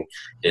 connecting,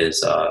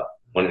 is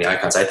one of the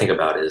icons I think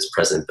about is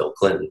President Bill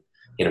Clinton.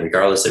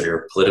 Regardless of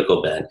your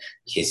political bent,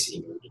 he's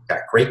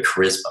got great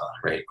charisma,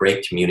 right?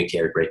 Great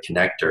communicator, great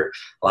connector.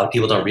 A lot of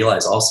people don't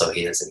realize also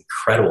he has an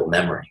incredible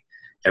memory.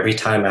 Every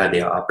time I had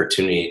the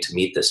opportunity to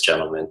meet this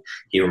gentleman,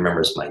 he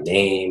remembers my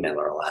name and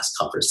our last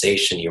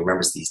conversation. He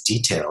remembers these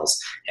details.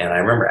 And I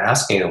remember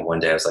asking him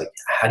one day, I was like,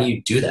 how do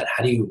you do that?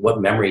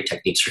 What memory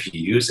techniques are you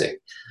using?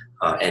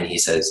 And he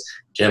says,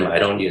 Jim, I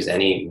don't use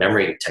any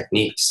memory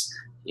techniques.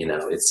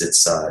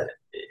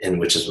 And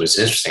which was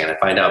interesting. And I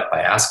find out by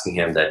asking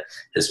him that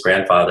his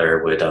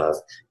grandfather would,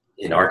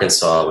 in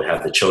Arkansas, would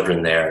have the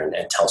children there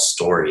and tell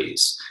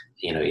stories.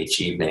 each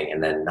evening.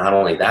 And then not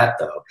only that,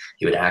 though,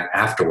 he would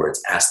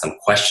afterwards ask them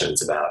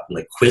questions about,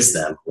 like, quiz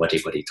them what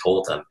he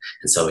told them.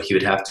 And so he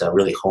would have to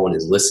really hone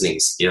his listening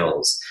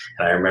skills.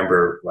 And I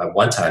remember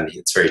one time,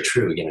 it's very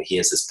true, he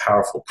has this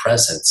powerful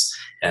presence.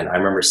 And I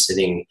remember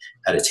sitting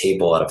at a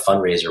table at a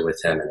fundraiser with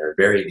him, and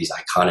there are these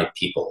iconic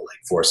people like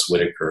Forrest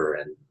Whitaker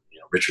and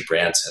Richard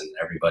Branson and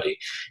everybody.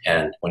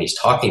 And when he's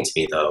talking to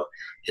me, though,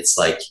 it's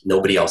like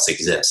nobody else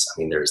exists. I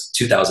mean, there's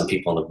 2,000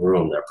 people in the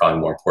room that are probably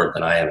more important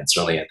than I am, and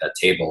certainly at that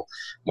table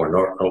more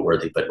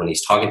noteworthy. But when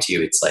he's talking to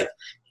you, it's like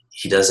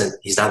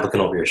he's not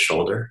looking over your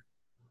shoulder,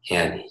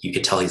 and you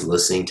could tell he's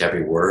listening to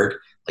every word,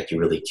 like he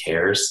really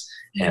cares.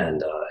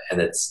 And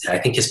I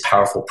think his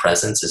powerful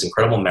presence, his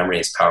incredible memory,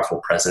 his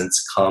powerful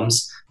presence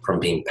comes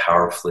from being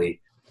powerfully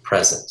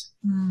present.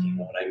 You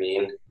know what I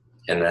mean?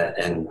 And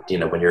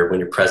when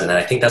you're present, and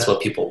I think that's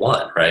what people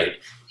want, right?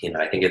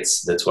 I think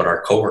that's what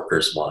our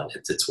coworkers want.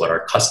 It's what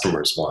our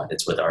customers want.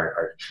 It's what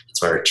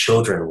it's what our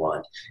children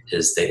want.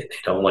 Is they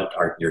don't want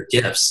your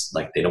gifts,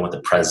 like they don't want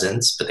the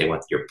presents, but they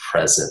want your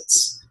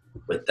presence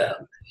with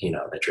them.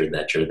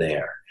 That you're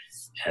there.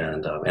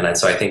 And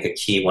so I think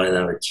one of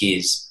the other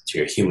keys to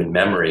your human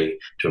memory,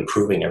 to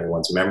improving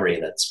everyone's memory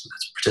that's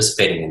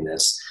participating in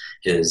this,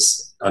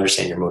 is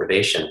understand your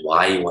motivation,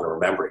 why you want to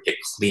remember it, get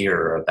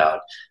clear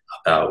about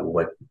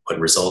what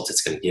results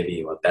it's going to give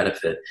you, a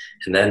benefit,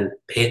 and then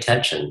pay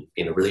attention,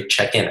 really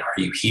check in. Are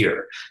you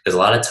here? Because a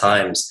lot of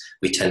times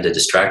we tend to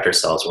distract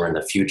ourselves. We're in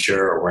the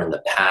future, or we're in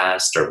the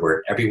past, or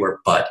we're everywhere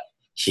but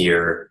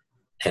here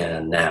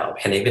and now.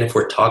 And even if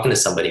we're talking to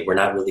somebody, we're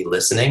not really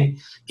listening,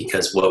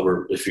 because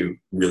if you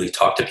really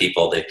talk to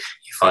people, you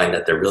find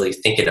that they're really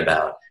thinking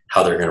about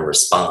how they're going to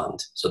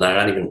respond. So they're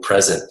not even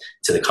present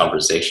to the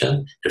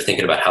conversation. They're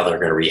thinking about how they're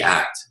going to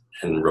react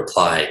and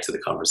reply to the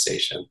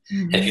conversation.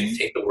 And if you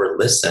take the word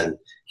listen and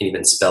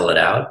even spell it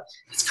out,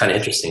 it's kind of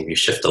interesting. If you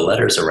shift the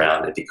letters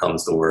around, it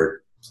becomes the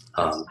word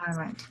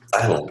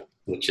silent,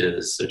 which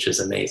is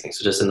amazing.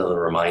 So just another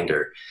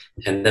reminder.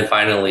 And then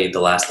finally,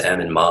 the last M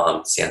in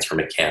mom stands for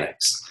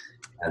mechanics.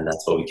 And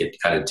that's what we could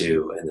kind of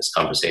do in this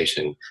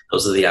conversation.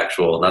 Those are the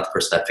actual, not the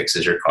person that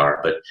fixes your car,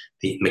 but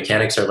the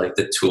mechanics are like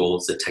the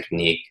tools, the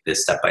technique, the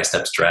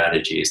step-by-step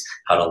strategies,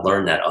 how to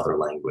learn that other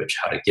language,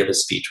 how to give a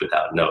speech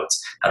without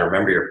notes, how to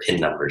remember your PIN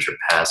numbers, your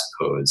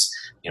passcodes,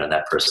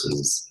 that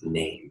person's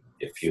name,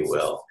 if you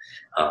will.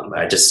 But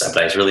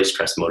I really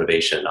stress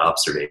motivation and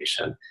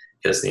observation,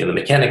 because the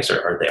mechanics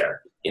are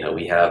there.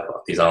 We have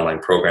these online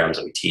programs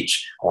and we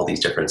teach all these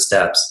different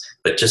steps,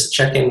 but just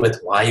check in with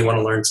why you want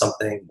to learn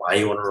something, why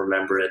you want to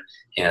remember it,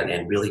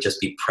 and really just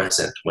be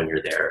present when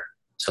you're there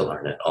to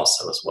learn it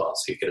also as well,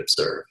 so you can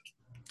observe.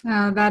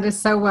 Oh, that is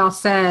so well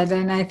said.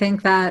 And I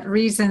think that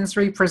reasons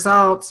reap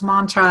results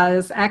mantra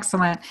is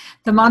excellent.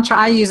 The mantra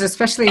I use,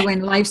 especially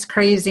when life's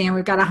crazy and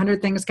we've got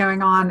 100 things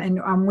going on and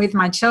I'm with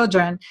my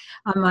children,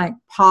 I'm like,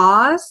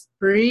 pause,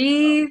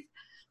 breathe,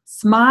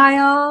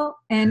 smile,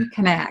 and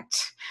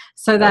connect.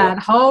 So that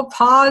whole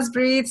pause,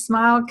 breathe,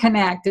 smile,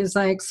 connect is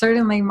like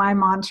certainly my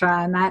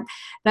mantra. And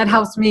that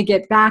helps me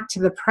get back to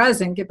the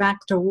present, get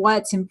back to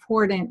what's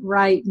important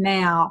right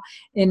now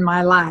in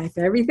my life.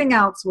 Everything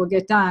else will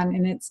get done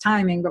in its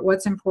timing, but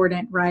what's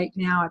important right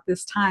now at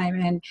this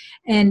time.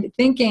 And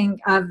thinking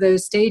of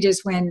those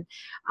stages when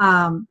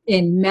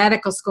in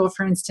medical school,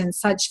 for instance,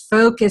 such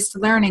focused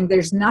learning,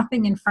 there's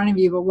nothing in front of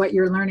you but what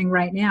you're learning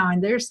right now.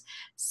 And there's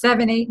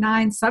 7, 8,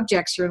 9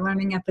 subjects you're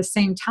learning at the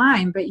same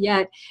time, but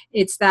yet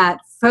it's that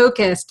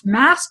focused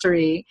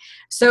mastery.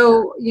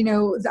 So,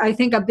 I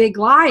think a big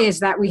lie is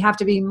that we have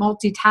to be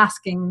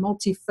multitasking,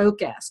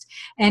 multi-focused,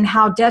 and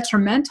how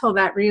detrimental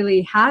that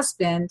really has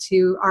been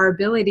to our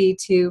ability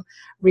to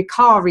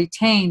recall,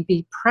 retain,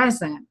 be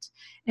present,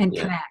 and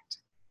connect.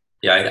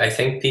 Yeah, I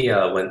think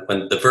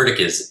when the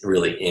verdict is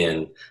really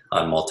in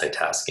on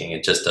multitasking,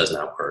 it just does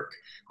not work.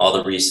 All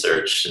the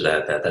research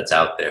that's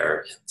out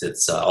there,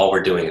 it's all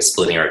we're doing is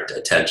splitting our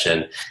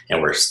attention,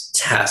 and we're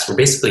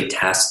basically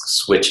task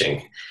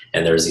switching.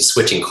 And there's these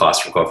switching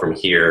costs from going from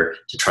here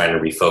to trying to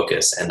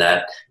refocus. And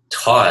that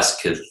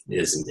task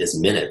is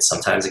minutes.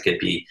 Sometimes it could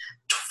be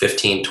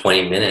 15,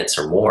 20 minutes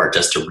or more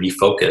just to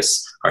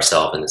refocus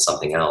ourselves into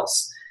something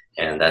else.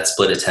 And that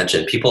split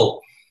attention,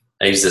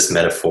 I use this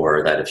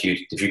metaphor that if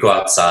you go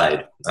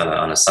outside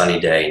on a sunny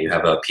day and you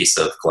have a piece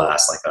of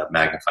glass, like a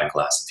magnifying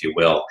glass, if you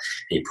will,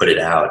 and you put it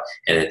out,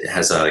 and it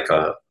has a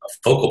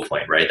focal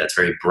point, right? That's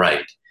very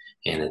bright.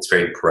 And it's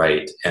very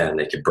bright,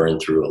 and it could burn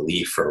through a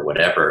leaf or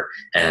whatever.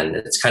 And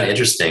it's kind of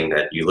interesting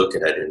that you look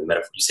at it in the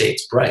metaphor, you say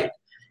it's bright.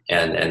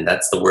 And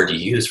that's the word you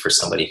use for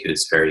somebody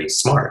who's very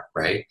smart,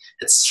 right?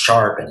 It's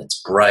sharp and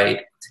it's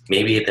bright.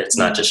 Maybe that's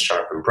not just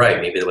sharp and bright.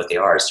 Maybe what they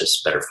are is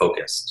just better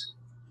focused.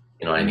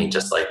 You know what I mean?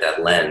 Just like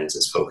that lens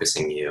is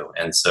focusing you.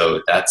 And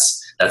so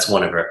that's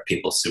one of our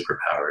people's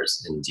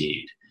superpowers,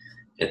 indeed.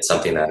 It's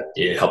something that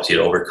it helps you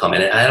to overcome.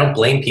 And I don't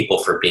blame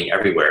people for being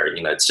everywhere.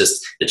 It's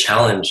just the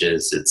challenge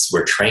is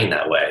we're trained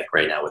that way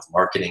right now with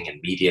marketing and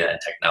media and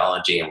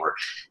technology. And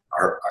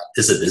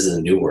this is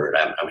a new word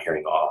I'm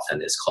hearing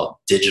often. It's called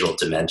digital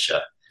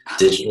dementia.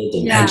 Digital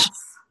dementia.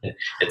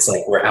 It's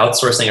like we're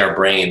outsourcing our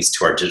brains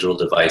to our digital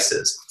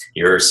devices.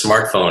 Your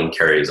smartphone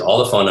carries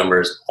all the phone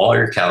numbers, all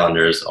your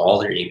calendars,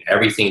 all your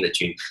everything that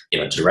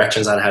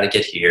directions on how to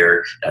get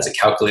here. It has a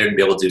calculator to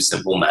be able to do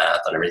simple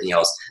math and everything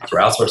else. So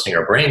we're outsourcing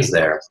our brains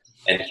there.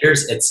 And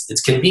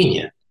it's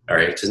convenient, all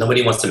right? Because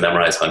nobody wants to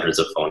memorize hundreds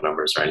of phone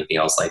numbers or anything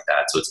else like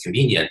that. So it's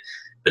convenient,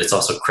 but it's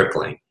also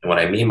crippling. And what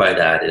I mean by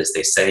that is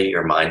they say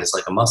your mind is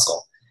like a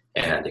muscle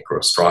and it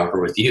grows stronger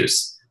with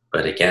use.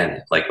 But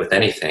again, like with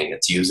anything,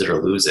 it's use it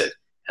or lose it.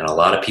 And a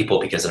lot of people,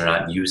 because they're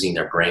not using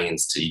their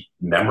brains to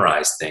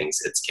memorize things,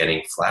 it's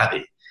getting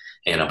flabby.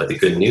 But the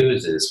good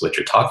news is what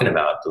you're talking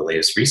about, the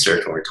latest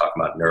research, when we're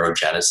talking about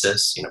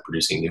neurogenesis,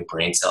 producing new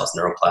brain cells,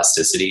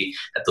 neuroplasticity,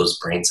 that those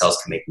brain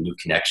cells can make new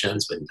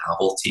connections with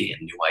novelty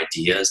and new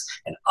ideas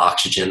and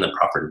oxygen, the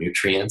proper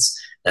nutrients.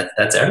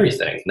 That's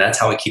everything. And that's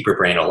how we keep your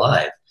brain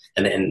alive.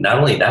 And not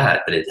only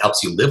that, but it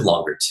helps you live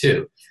longer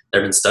too.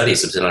 There have been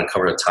studies that have been on the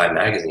cover of Time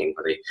magazine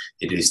where they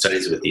do these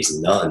studies with these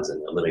nuns and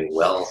they're living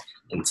well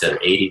into their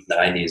 80s,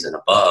 90s, and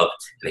above,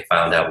 and they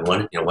found out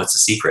what's the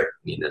secret?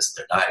 This,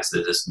 their diets,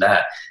 this, and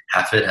that.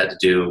 Half of it had to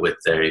do with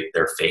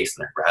their faith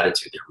and their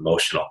gratitude, their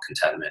emotional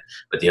contentment,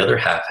 but the other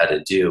half had to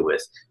do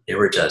with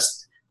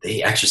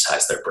they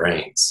exercised their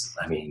brains.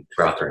 I mean,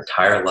 throughout their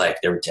entire life,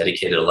 they were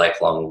dedicated to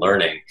lifelong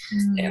learning,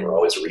 and were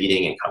always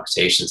reading and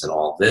conversations and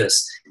all of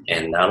this.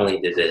 And not only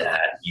did it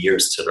add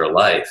years to their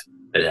life,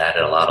 but it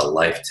added a lot of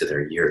life to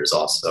their years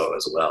also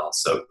as well.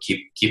 So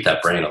keep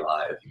that brain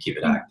alive and keep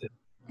it active.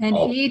 And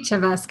each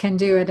of us can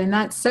do it. And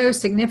that's so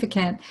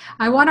significant.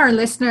 I want our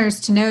listeners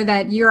to know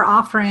that you're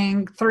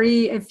offering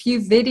a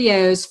few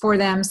videos for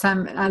them,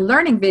 some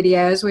learning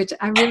videos, which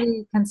I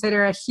really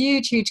consider a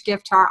huge, huge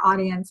gift to our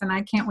audience. And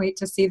I can't wait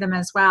to see them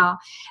as well.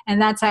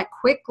 And that's at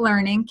Kwik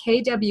Learning,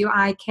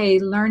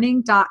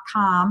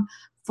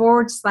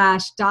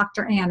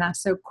 kwiklearning.com/Dr. Anna.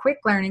 So Kwik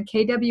Learning,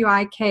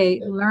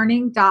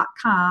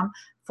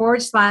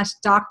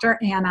 kwiklearning.com/Dr.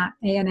 Anna,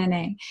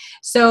 ANNA.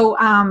 So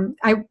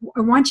I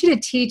want you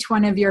to teach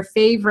one of your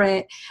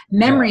favorite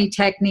memory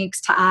techniques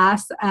to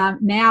us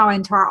now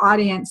and to our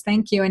audience.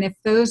 Thank you. And if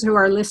those who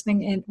are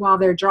listening while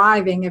they're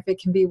driving, if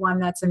it can be one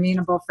that's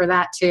amenable for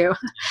that too.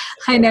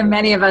 I know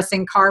many of us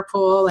in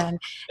carpool and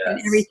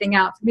everything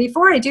else.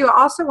 Before I do, I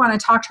also want to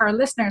talk to our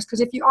listeners,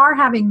 because if you are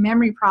having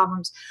memory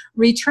problems,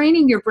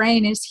 retraining your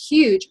brain is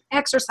huge.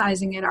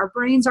 Exercising it. Our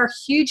brains are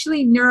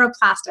hugely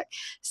neuroplastic.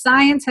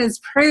 Science has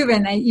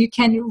proven that you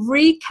can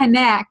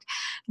reconnect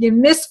your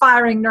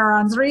misfiring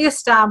neurons,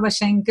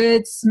 reestablishing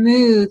good,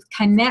 smooth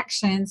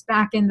connections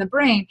back in the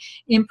brain,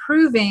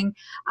 improving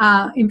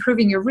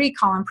your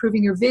recall,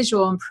 improving your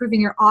visual, improving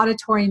your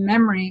auditory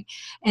memory.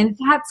 And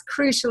that's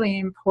crucially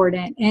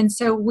important. And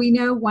so we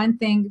know one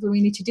thing that we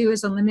need to do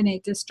is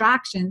eliminate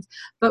distractions.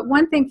 But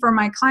one thing for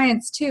my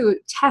clients too,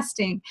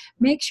 testing.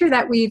 Make sure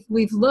that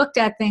we've looked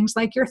at things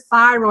like your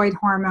thyroid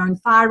hormone,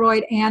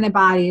 thyroid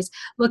antibodies,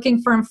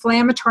 looking for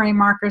inflammatory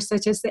markers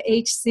such as the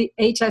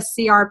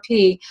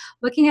HSCRP,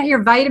 looking at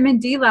your vitamin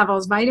D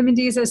levels. Vitamin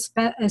D is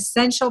an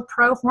essential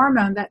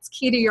prohormone that's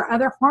key to your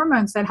other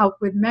hormones that help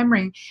with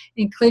memory,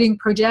 including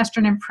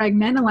progesterone and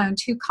pregnenolone,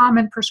 two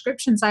common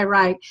prescriptions I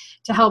write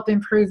to help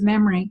improve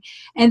memory.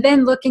 And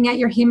then looking at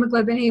your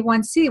hemoglobin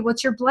A1C,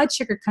 what's your blood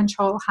sugar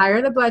control?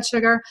 Higher the blood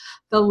sugar,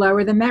 the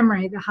lower the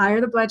memory. The higher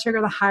the blood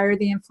sugar, the higher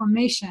the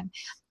inflammation.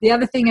 The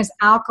other thing is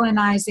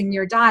alkalinizing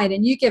your diet.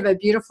 And you give a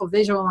beautiful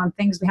visual on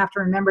things we have to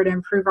remember to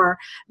improve our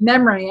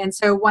memory. And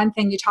so one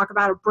thing you talk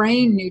about are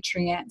brain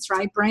nutrients,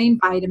 right? Brain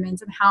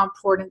vitamins and how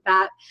important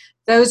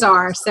those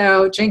are.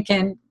 So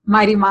drinking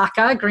Mighty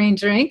Maca, green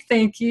drink.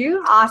 Thank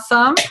you.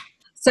 Awesome.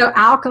 So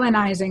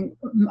alkalinizing,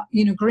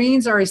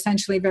 greens are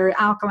essentially very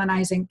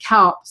alkalinizing,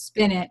 kelp,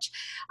 spinach,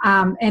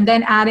 and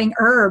then adding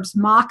herbs,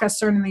 maca,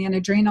 certainly an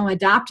adrenal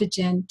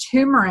adaptogen,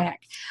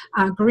 turmeric,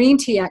 green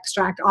tea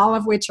extract, all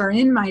of which are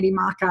in Mighty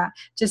Maca,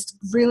 just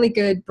really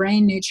good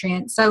brain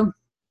nutrients. So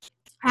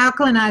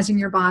alkalinizing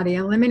your body,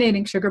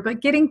 eliminating sugar, but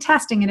getting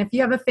testing. And if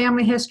you have a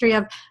family history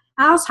of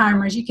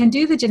Alzheimer's, you can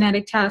do the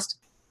genetic test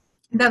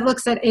that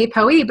looks at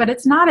ApoE, but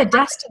it's not a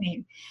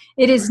destiny.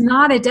 It is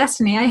not a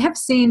destiny. I have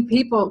seen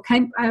people,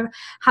 I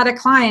had a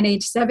client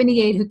age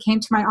 78 who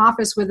came to my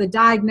office with a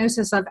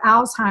diagnosis of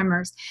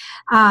Alzheimer's.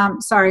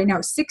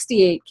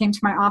 68 came to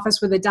my office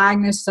with a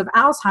diagnosis of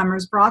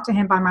Alzheimer's brought to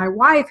him by my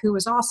wife, who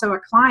was also a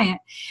client.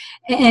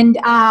 And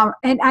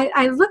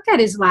I looked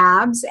at his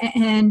labs,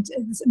 and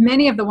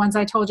many of the ones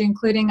I told you,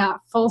 including a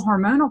full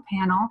hormonal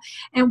panel.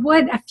 And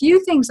a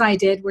few things I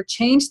did were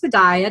change the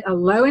diet, a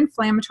low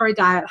inflammatory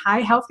diet,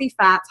 high healthy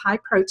fats, high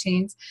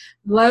proteins,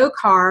 low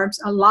carbs,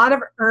 a lot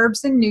of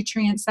herbs and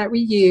nutrients that we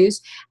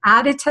use,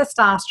 added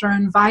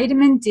testosterone,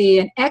 vitamin D,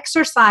 an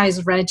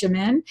exercise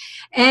regimen.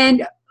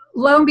 And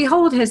lo and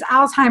behold, his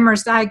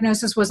Alzheimer's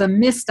diagnosis was a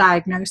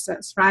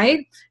misdiagnosis,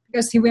 right?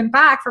 Because he went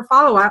back for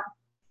follow-up.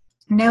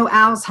 no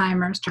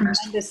Alzheimer's,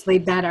 tremendously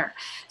better.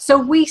 So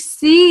we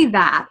see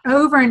that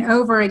over and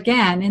over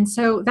again. And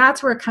so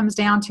that's where it comes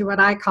down to what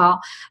I call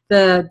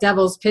the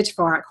devil's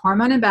pitchfork: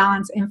 hormone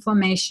imbalance,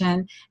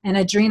 inflammation, and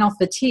adrenal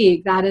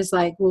fatigue. That is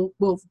like,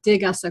 will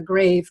dig us a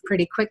grave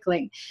pretty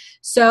quickly.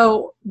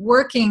 So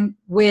working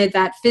with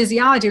that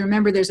physiology,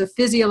 remember there's a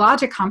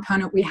physiologic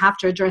component we have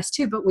to address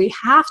too, but we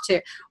have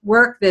to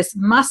work this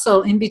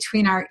muscle in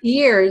between our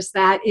ears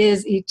that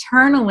is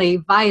eternally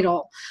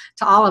vital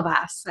to all of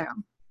us. So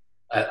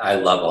I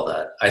love all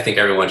that. I think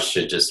everyone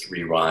should just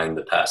rewind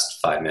the past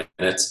 5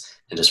 minutes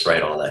and just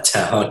write all that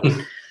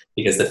down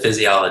because the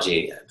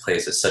physiology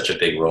plays such a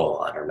big role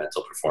on our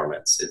mental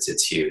performance.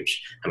 It's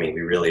huge. I mean,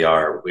 we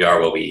are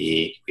what we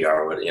eat. We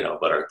are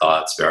what our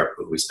thoughts, we are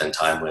who we spend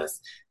time with.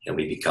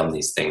 We become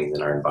these things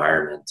in our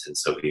environment. And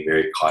so be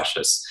very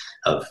cautious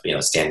of,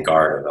 stand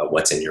guard about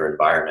what's in your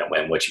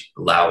environment, what you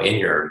allow in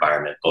your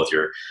environment, both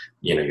your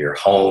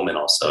home and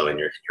also in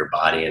your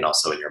body and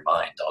also in your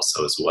mind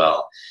also as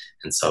well.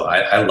 And so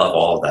I love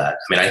all of that.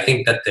 I mean, I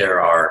think that there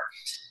are,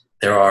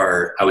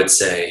 I would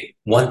say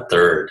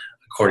 1/3,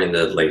 according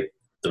to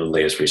the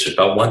latest research,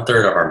 about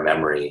 1/3 of our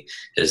memory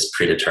is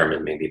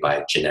predetermined maybe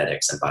by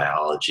genetics and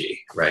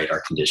biology, right?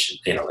 Our condition,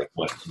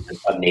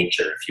 of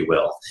nature, if you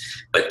will.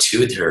 But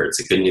 2/3,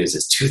 the good news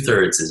is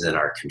 2/3 is in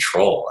our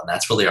control. And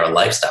that's really our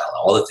lifestyle.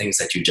 All the things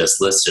that you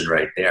just listed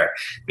right there.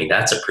 I mean,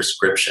 that's a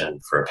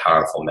prescription for a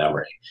powerful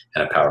memory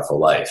and a powerful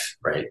life,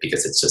 right?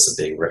 Because it's just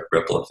a big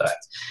ripple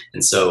effect.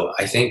 And so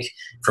I think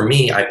for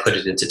me, I put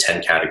it into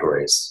 10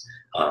 categories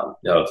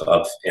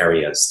of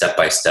areas,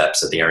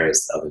 step-by-steps of the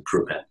areas of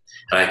improvement.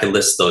 And I can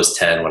list those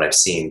 10, what I've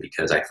seen,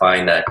 because I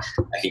find that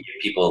I can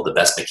give people the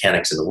best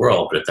mechanics in the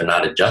world, but if they're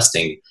not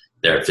adjusting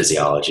their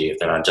physiology, if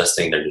they're not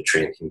adjusting their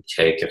nutrient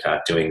intake, if they're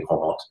not doing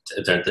hormone,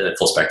 if they're the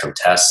full spectrum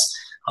tests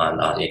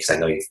because I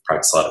know you've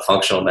practiced a lot of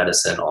functional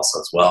medicine also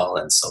as well.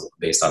 And so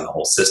based on the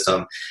whole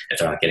system, if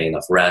they're not getting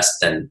enough rest,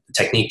 then the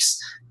techniques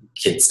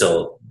can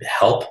still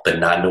help, but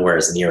not nowhere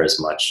as near as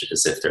much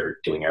as if they're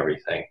doing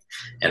everything.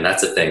 And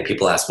that's the thing.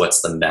 People ask,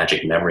 what's the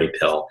magic memory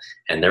pill?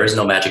 And there is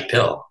no magic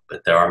pill,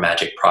 but there are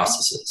magic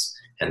processes.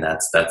 And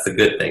that's the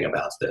good thing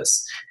about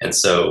this. And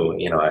so,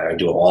 I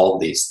do all of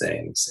these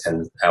things.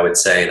 And I would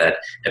say that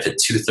if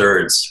it's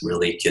 2/3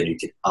 really you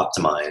could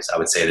optimize, I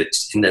would say that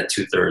in that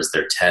 2/3,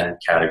 there are 10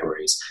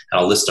 categories. And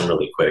I'll list them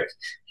really quick.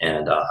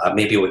 And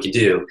maybe what you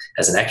do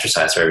as an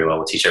exercise for everyone,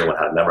 we'll teach everyone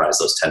how to memorize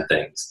those 10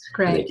 things.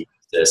 Great.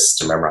 This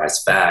to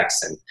memorize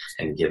facts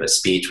and give a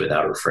speech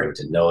without referring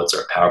to notes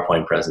or a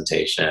PowerPoint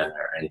presentation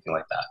or anything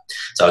like that.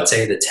 So I would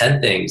say the 10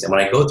 things, and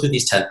when I go through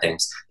these 10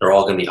 things, they're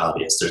all going to be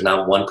obvious. There's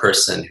not one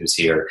person who's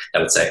here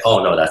that would say,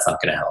 oh, no, that's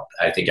not going to help.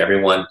 I think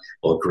everyone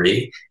will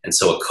agree. And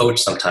so a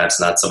coach sometimes,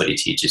 not somebody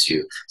teaches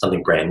you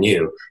something brand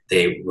new.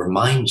 They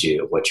remind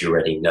you of what you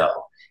already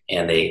know.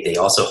 And they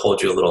also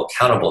hold you a little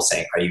accountable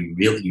saying, are you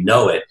really,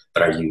 know it,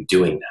 but are you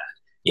doing that?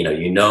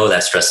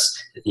 That stress,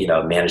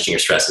 managing your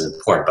stress is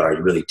important, but are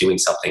you really doing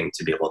something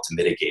to be able to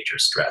mitigate your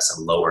stress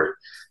and lower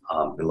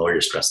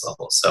your stress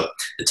levels? So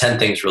the 10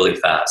 things really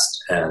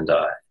fast, and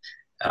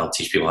I'll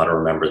teach people how to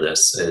remember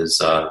this is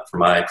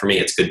for me,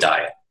 it's good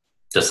diet.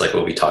 Just like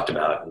what we talked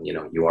about,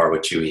 you are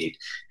what you eat,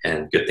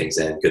 and good things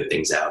in, good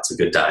things out. So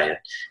good diet.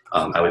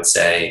 I would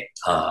say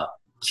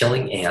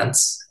killing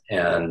ants.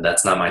 And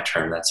that's not my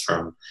term. That's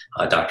from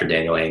Dr.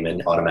 Daniel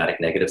Amen,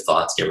 automatic negative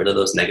thoughts. Get rid of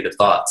those negative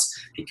thoughts.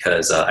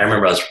 Because I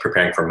remember I was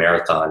preparing for a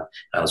marathon, and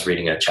I was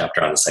reading a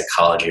chapter on the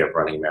psychology of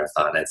running a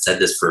marathon. And it said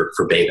this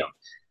verbatim,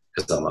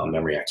 because I'm a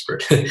memory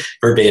expert.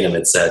 Verbatim,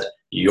 it said,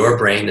 your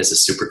brain is a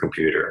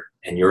supercomputer,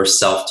 and your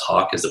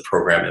self-talk is the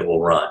program it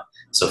will run.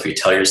 So if you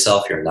tell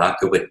yourself you're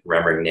not good with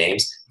remembering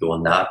names, you will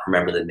not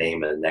remember the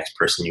name of the next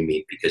person you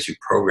meet because you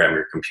program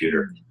your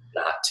computer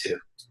not to.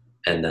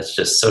 And that's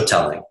just so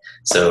telling.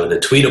 So the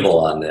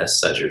tweetable on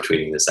this, as you're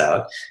tweeting this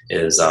out,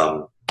 is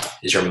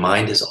your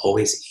mind is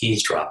always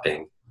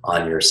eavesdropping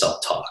on your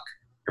self-talk.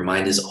 Your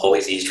mind is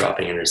always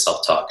eavesdropping on your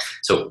self-talk.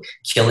 So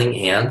killing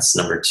ants,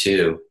 number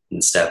 2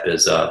 step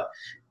is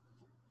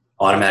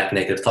automatic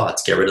negative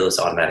thoughts. Get rid of those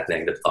automatic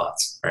negative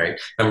thoughts, right?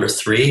 Number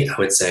 3, I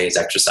would say, is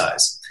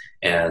exercise.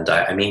 And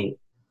I mean,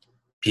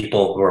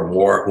 people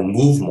who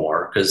move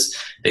more, because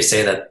they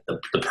say that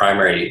the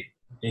primary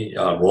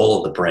role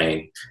of the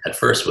brain at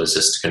first was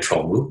just to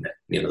control movement,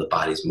 the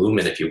body's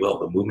movement, if you will.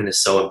 But movement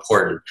is so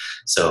important.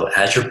 So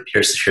here's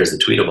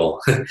the tweetable.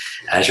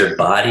 As your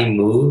body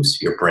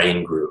moves, your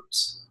brain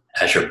grooves.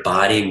 As your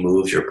body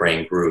moves, your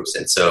brain grooves.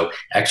 And so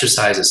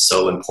exercise is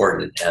so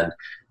important. And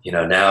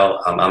now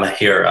I'm at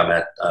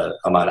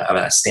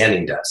a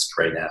standing desk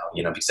right now.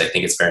 Because I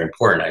think it's very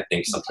important. I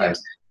think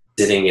sometimes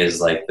sitting is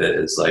like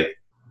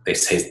they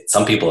say,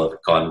 some people have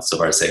gone so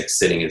far as to say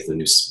sitting is the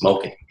new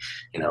smoking.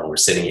 We're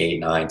sitting 8,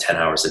 9, 10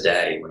 hours a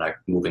day. We're not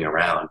moving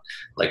around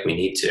like we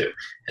need to.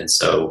 And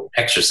so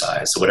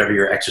exercise, so whatever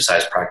your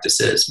exercise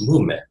practice is,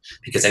 movement,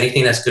 because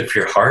anything that's good for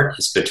your heart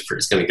is going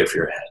to be good for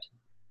your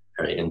head.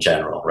 right, in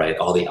general, right?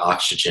 All the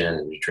oxygen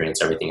and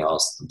nutrients, everything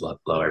else, the blood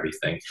flow,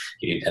 everything.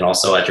 And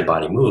also as your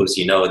body moves,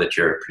 you know that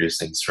you're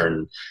producing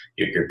certain,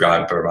 your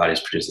body is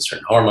producing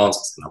certain hormones.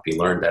 It's going to help you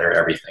learn better,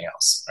 everything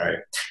else, all right?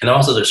 And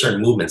also there's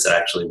certain movements that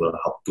actually will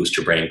help boost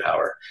your brain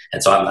power.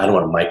 And so I don't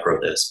want to micro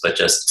this, but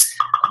just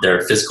there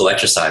are physical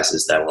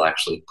exercises that will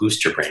actually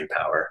boost your brain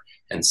power.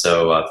 And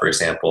so, for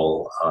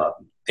example,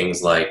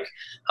 things like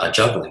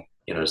juggling.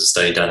 There's a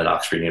study done at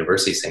Oxford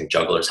University saying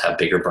jugglers have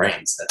bigger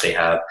brains, that they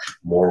have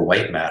more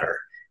white matter.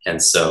 And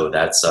so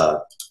that's,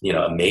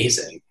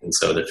 amazing. And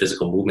so the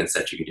physical movements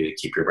that you can do to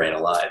keep your brain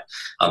alive.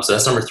 So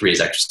that's number 3 is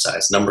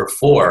exercise. Number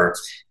 4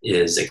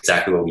 is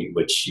exactly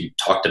what you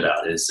talked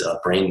about, is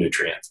brain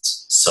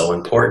nutrients. So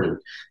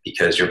important,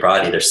 because your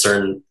body, there's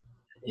certain,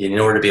 in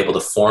order to be able to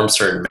form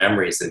certain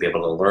memories and be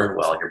able to learn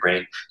well, your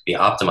brain to be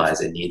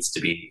optimized,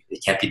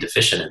 it can't be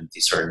deficient in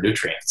these certain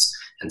nutrients.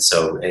 And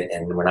so,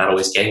 and we're not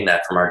always getting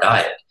that from our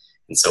diet.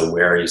 And so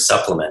where are you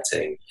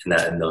supplementing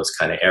in those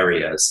kind of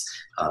areas?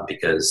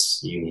 Because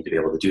you need to be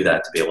able to do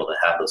that to be able to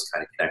have those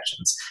kind of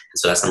connections. And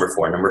so that's number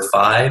 4. Number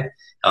 5,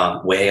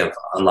 way of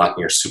unlocking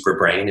your super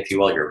brain, if you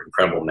will, your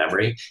incredible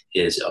memory,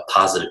 is a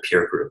positive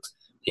peer group.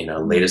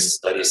 Latest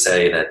studies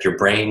say that your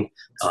brain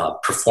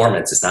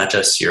performance is not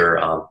just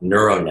your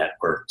neural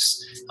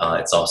networks.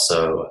 It's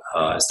also,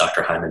 as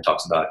Dr. Hyman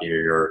talks about,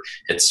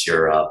 it's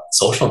your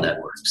social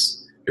networks.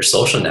 Your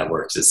social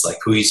networks, it's like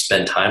who you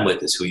spend time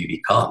with is who you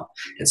become.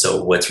 And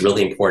so what's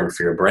really important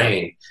for your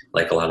brain,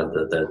 like a lot of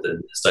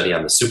the study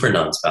on the super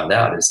nuns found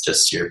out, is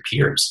just your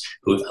peers.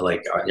 Who,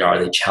 like,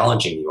 are they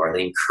challenging you? Are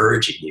they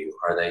encouraging you?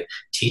 Are they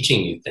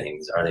teaching you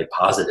things? Are they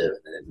positive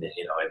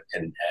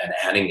and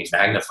adding and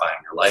magnifying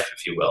your life,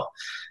 if you will?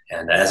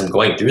 And as I'm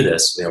going through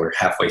this, we're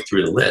halfway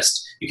through the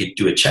list. You could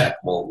do a check.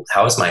 Well,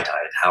 how is my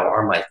diet? How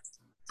are my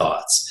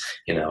thoughts?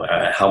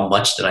 How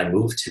much did I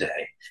move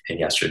today and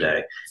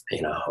yesterday?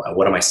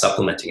 What am I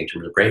supplementing in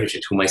terms of brain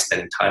nutrients? Who am I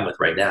spending time with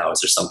right now?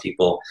 Is there some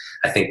people,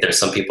 I think there's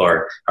some people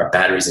are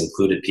batteries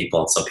included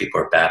people, and some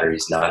people are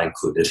batteries not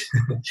included.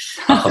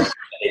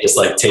 They just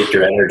like take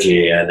your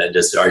energy, and then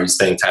just, are you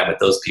spending time with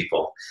those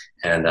people?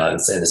 And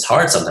it's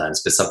hard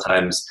sometimes, because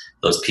sometimes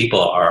those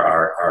people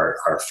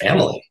are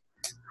family,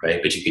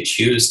 right? But you could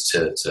choose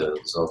to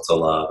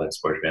love and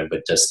support your family,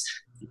 but just,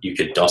 you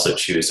could also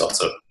choose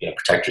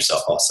protect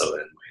yourself also in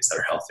ways that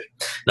are healthy.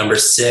 Number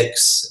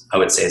 6, I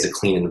would say, is a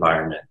clean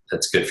environment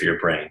that's good for your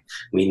brain.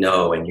 We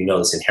know, and you know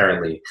this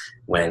inherently,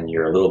 when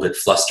you're a little bit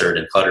flustered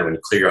and cluttered, when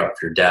you clear up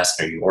your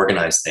desk or you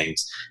organize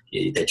things,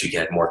 that you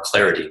get more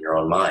clarity in your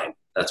own mind.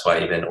 That's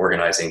why even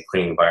organizing,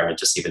 cleaning environment,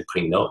 just even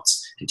putting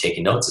notes and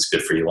taking notes is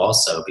good for you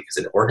also, because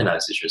it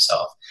organizes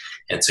yourself.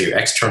 And so your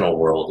external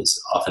world is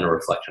often a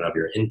reflection of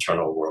your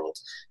internal world.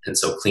 And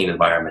so clean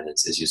environment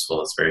is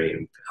useful. It's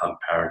very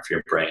empowering for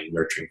your brain,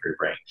 nurturing for your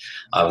brain.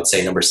 I would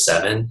say number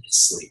 7 is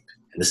sleep.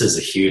 And this is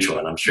a huge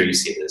one. I'm sure you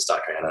see this,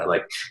 Dr. Anna.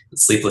 Like,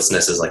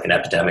 sleeplessness is like an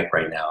epidemic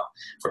right now,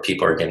 where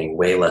people are getting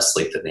way less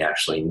sleep than they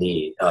actually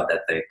need,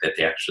 that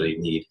they actually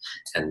need.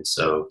 And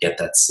so get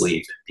that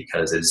sleep,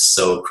 because it is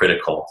so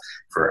critical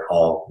for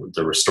all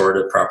the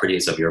restorative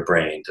properties of your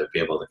brain to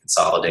be able to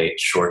consolidate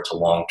short to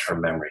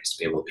long-term memories,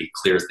 to be able to be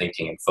clear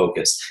thinking and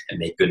focused and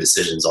make good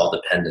decisions, all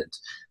dependent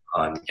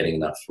on getting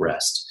enough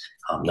rest.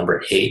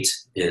 Number 8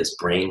 is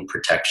brain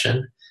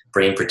protection.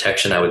 Brain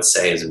protection, I would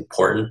say, is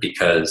important,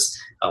 because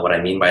what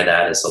I mean by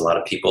that is a lot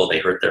of people, they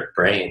hurt their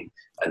brain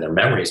and their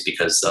memories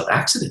because of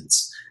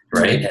accidents,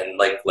 right? And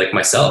like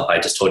myself, I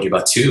just told you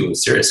about 2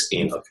 serious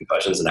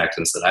concussions and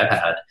accidents that I've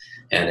had,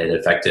 and it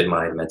affected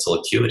my mental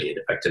acuity,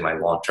 it affected my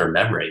long-term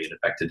memory, it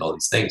affected all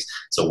these things.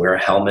 So wear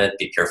a helmet,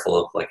 be careful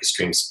of like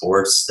extreme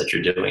sports that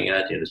you're doing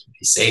it,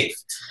 be safe.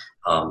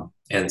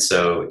 And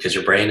so, because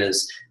your brain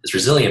is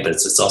resilient, but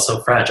it's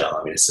also fragile.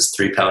 I mean, it's just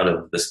 3 pounds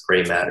of this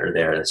gray matter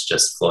there that's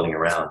just floating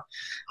around.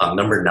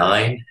 Number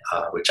 9,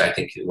 which I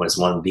think was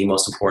one of the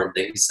most important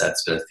things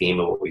that's been a theme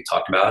of what we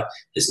talked about,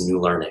 is new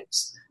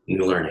learnings.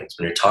 New learnings.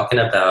 When you're talking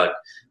about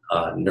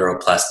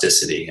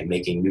neuroplasticity and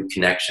making new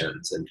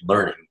connections and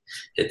learning,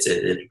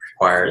 it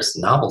requires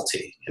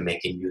novelty and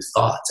making new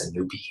thoughts and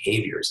new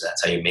behaviors.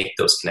 That's how you make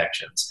those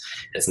connections.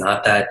 It's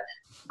not that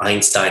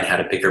Einstein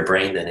had a bigger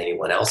brain than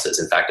anyone else's.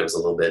 In fact, it was a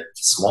little bit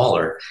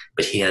smaller,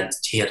 but he had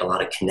a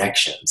lot of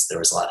connections. There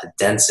was a lot of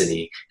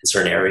density in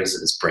certain areas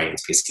of his brain,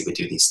 because he would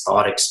do these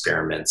thought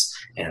experiments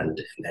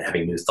and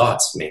having new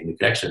thoughts, make new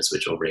connections,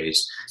 which will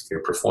raise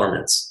your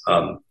performance.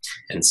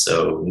 And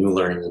so new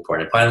learning is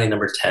important. And finally,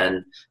 number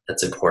 10,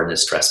 that's important,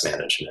 is stress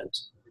management.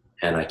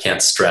 And I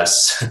can't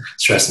stress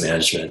stress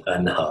management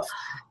enough.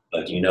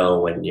 But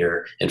when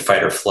you're in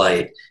fight or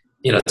flight,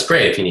 it's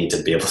great if you need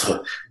to be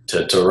able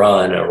to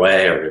run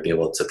away or to be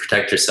able to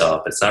protect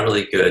yourself. It's not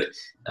really good,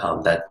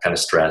 that kind of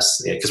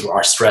stress, because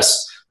our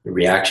stress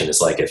reaction is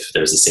like if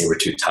there's a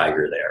saber-toothed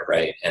tiger there,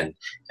 right? And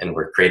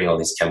we're creating all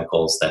these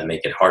chemicals that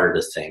make it harder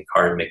to think,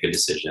 harder to make good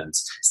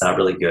decisions. It's not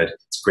really good.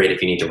 It's great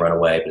if you need to run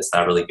away, but it's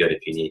not really good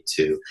if you need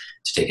to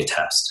take a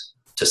test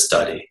to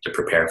study, to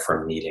prepare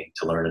for a meeting,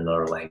 to learn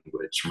another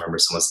language, remember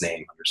someone's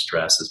name under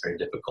stress is very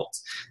difficult.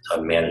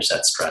 To manage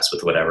that stress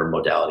with whatever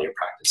modality or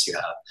practice you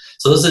have.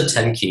 So those are the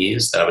 10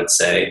 keys that I would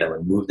say that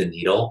would move the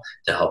needle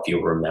to help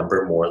you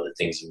remember more of the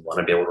things you want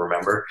to be able to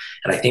remember.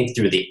 And I think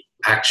through the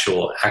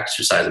actual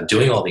exercise of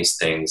doing all these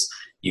things,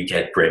 you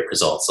get great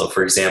results. So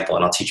for example,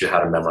 and I'll teach you how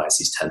to memorize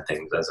these 10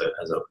 things as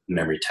a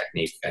memory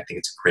technique. I think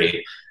it's a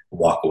great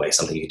walk away,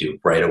 something you can do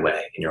right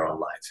away in your own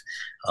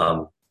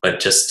life.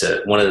 But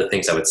one of the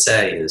things I would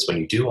say is when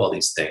you do all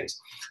these things,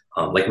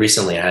 like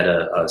recently I had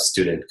a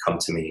student come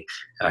to me.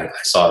 I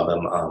saw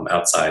them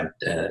outside.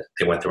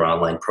 They went through our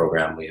online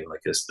program. We have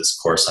like this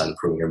course on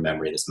improving your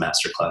memory, this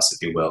master class,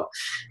 if you will.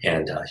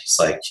 And he's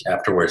like,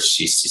 afterwards,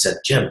 she said,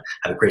 Jim,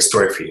 I have a great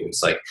story for you.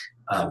 He's like,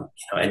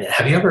 and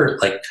have you ever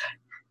like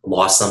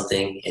lost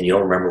something and you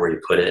don't remember where you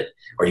put it,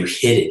 or you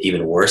hid it?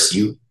 Even worse,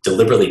 you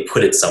deliberately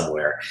put it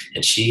somewhere.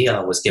 And she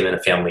was given a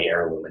family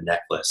heirloom, a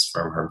necklace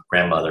from her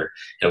grandmother.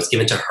 And it was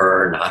given to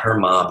her, not her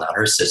mom, not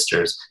her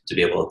sisters, to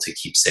be able to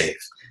keep safe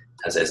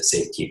as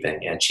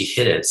safekeeping. And she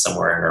hid it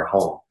somewhere in her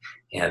home.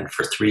 And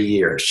for 3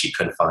 years, she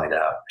couldn't find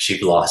out.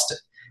 She lost it.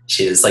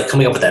 She is like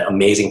coming up with that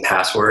amazing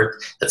password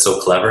that's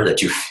so clever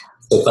that you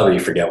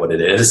forget what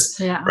it is,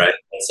 right?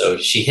 And so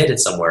she hid it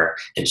somewhere,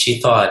 and she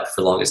thought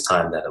for the longest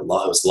time that it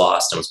was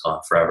lost and was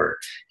gone forever.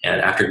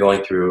 And after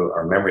going through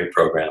our memory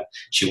program,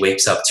 she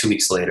wakes up 2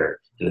 weeks later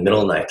in the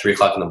middle of the night, 3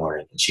 o'clock in the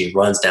morning, and she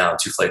runs down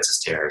 2 flights of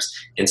stairs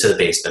into the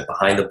basement,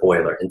 behind the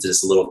boiler, into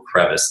this little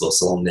crevice,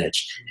 this little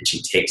niche, and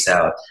she takes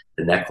out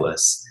the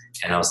necklace.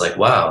 And I was like,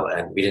 wow,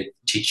 and we didn't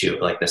teach you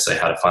like necessarily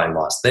how to find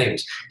lost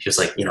things. She was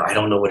like, I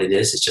don't know what it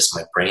is. It's just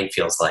my brain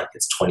feels like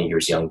it's 20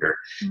 years younger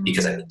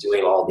because I've been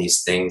doing all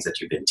these things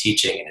that you've been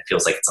teaching, and it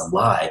feels like it's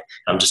alive.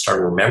 And I'm just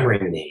starting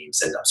remembering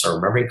names, and I'm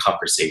starting remembering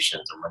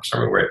conversations, and I'm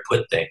starting where I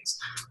put things,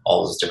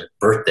 all those different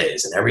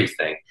birthdays and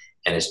everything.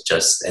 And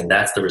and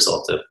that's the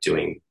result of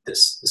doing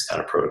this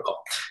kind of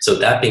protocol. So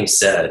that being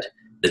said,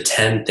 the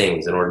 10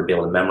 things in order to be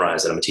able to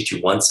memorize it, I'm going to teach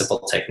you one simple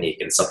technique,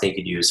 and it's something you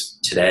could use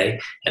today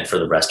and for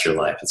the rest of your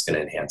life. It's going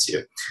to enhance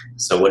you.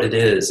 So what it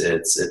is,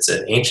 it's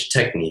an ancient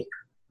technique,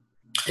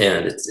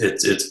 and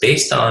it's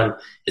based on,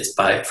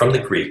 from the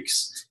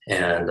Greeks,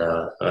 and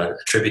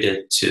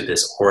attributed to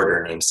this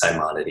orator named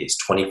Simonides,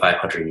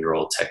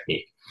 2,500-year-old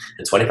technique.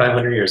 And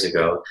 2,500 years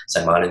ago,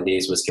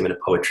 Simonides was given a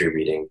poetry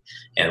reading,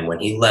 and when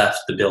he left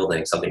the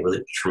building, something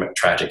really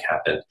tragic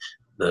happened.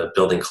 The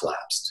building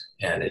collapsed,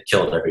 and it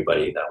killed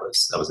everybody that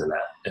was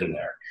in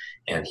there.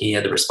 And he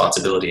had the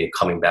responsibility of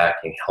coming back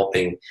and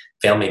helping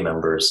family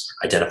members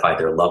identify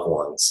their loved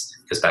ones,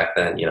 because back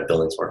then,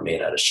 buildings weren't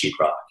made out of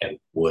sheetrock and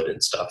wood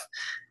and stuff.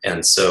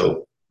 And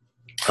so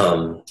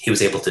he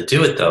was able to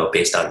do it, though,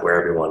 based on where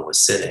everyone was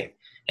sitting.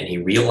 And he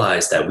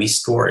realized that we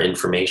store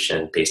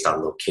information based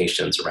on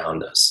locations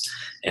around us.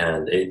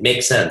 And it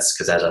makes sense,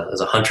 because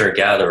as a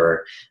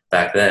hunter-gatherer,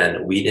 back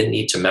then, we didn't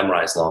need to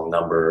memorize long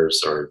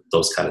numbers or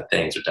those kind of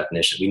things or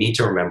definitions. We need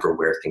to remember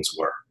where things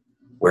were,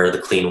 where the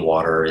clean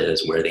water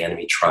is, where the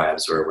enemy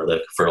tribes were, where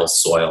the fertile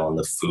soil and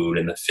the food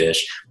and the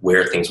fish,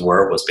 where things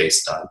was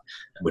based on,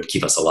 would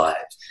keep us alive.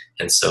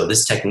 And so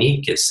this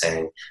technique is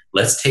saying,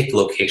 let's take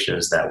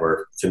locations that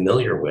we're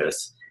familiar with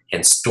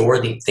and store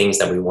the things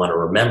that we want to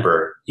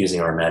remember using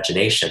our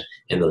imagination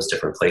in those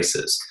different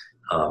places.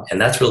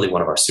 And that's really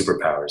one of our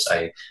superpowers.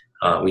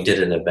 We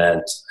did an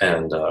event,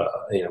 and a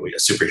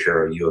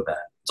superhero U event.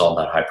 It's all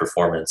about high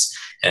performance.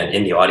 And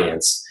in the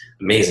audience,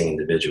 amazing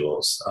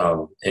individuals,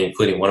 and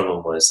including one of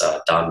them was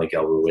Don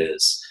Miguel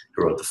Ruiz,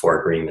 who wrote the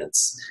 4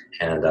 Agreements.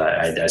 And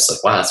I was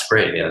like, wow, that's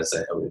great. I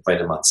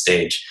invited him on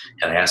stage,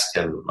 and I asked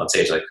him on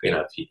stage, like,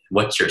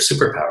 what's your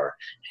superpower?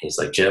 And he's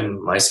like,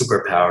 Jim, my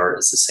superpower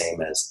is the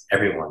same as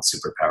everyone's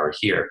superpower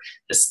here.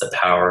 It's the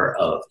power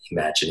of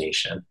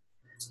imagination.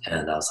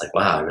 And I was like,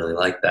 wow, I really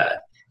like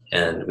that.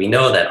 And we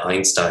know that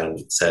Einstein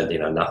said,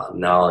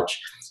 knowledge,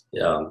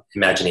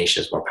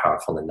 imagination is more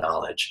powerful than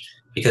knowledge,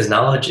 because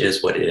knowledge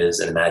is what is,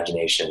 and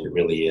imagination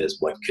really is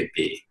what could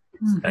be.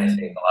 Mm-hmm. And I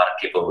think a lot of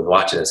people who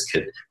watch this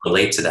could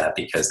relate to that,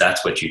 because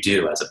that's what you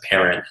do as a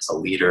parent, as a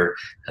leader,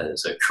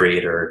 as a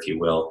creator, if you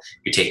will.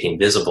 You take the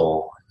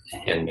invisible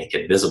and make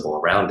it visible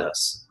around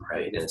us,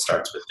 right? And it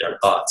starts with our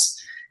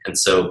thoughts. And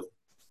so,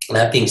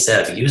 that being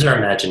said, we use our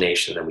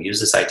imagination, and we use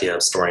this idea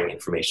of storing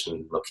information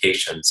in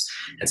locations.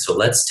 And so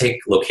let's take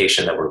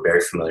location that we're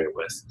very familiar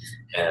with.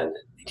 And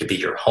it could be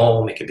your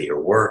home, it could be your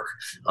work.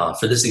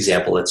 For this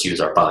example, let's use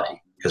our body,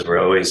 because we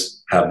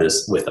always have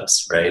this with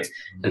us, right?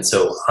 And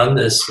so on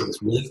this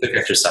really quick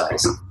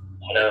exercise, I'm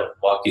going to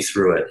walk you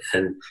through it.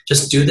 And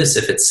just do this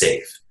if it's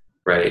safe,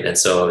 right? And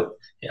so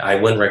I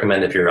wouldn't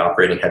recommend if you're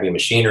operating heavy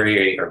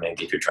machinery, or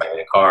maybe if you're driving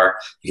a car,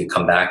 you can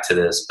come back to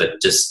this,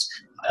 but just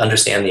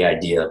understand the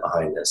idea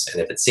behind this. And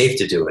if it's safe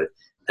to do it,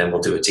 then we'll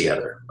do it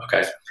together,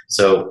 okay?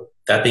 So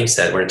that being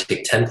said, we're going to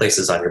take 10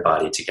 places on your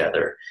body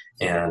together,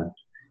 and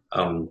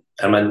I'm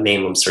going to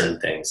name them certain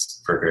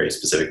things for a very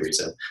specific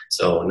reason.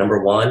 So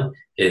number 1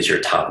 is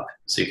your top.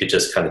 So you could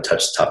just kind of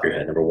touch the top of your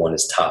head. Number 1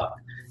 is top.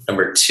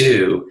 Number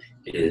 2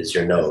 is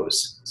your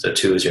nose. So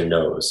 2 is your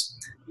nose.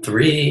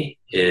 3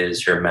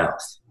 is your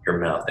mouth. Your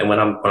mouth. And what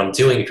I'm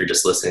doing, if you're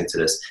just listening to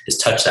this, is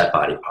touch that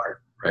body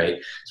part, right?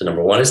 So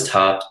number 1 is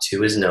top,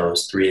 2 is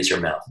nose, 3 is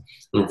your mouth.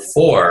 Number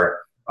 4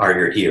 are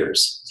your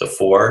ears. So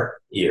 4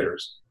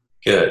 ears.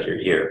 Good, your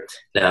ear.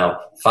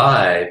 Now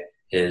 5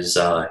 is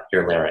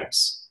your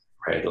larynx,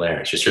 right?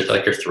 Larynx, just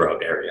like your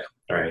throat area.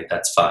 All right,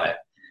 that's 5.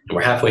 And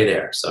we're halfway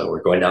there, so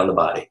we're going down the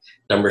body.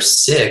 Number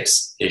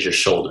 6 is your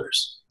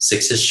shoulders.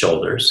 6 is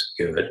shoulders,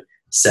 good.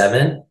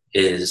 7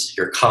 is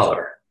your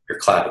collar, your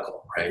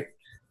clavicle, right?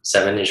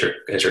 7 is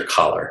your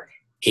collar.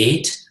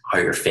 8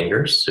 are your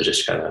fingers, so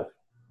just kind of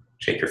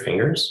shake your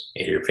fingers,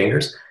 8 of your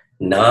fingers.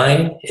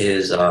 9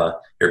 is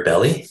your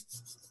belly,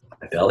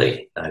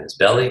 9 is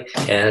belly,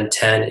 and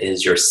 10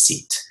 is your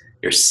seat.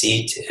 Your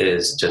seat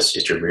is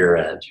just your rear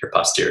end, your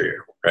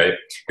posterior, right?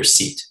 Your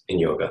seat in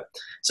yoga.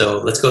 So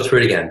let's go through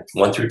it again,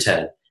 1 through 10.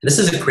 And this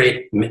is a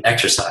great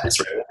exercise,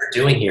 right? What we're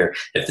doing here,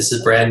 if this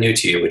is brand new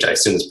to you, which I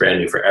assume is brand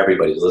new for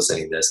everybody who's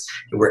listening to this,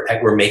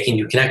 we're making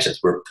new connections.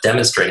 We're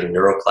demonstrating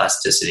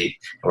neuroplasticity,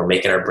 and we're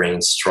making our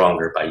brains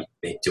stronger by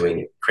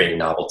creating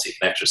novelty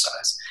and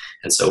exercise.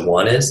 And so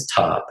 1 is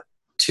top,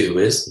 2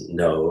 is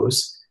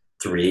nose,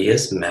 3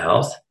 is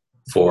mouth,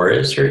 4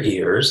 is your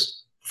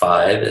ears,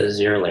 5 is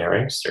your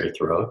larynx or your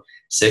throat,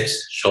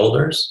 6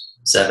 shoulders,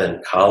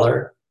 7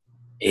 collar,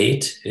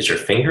 8 is your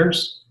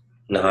fingers,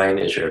 9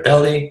 is your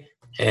belly,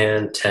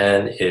 and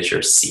 10 is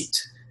your seat,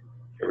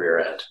 your rear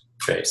end.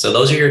 Okay, so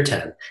those are your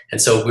 10.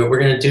 And so what we're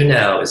going to do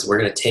now is we're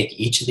going to take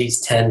each of these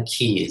 10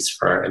 keys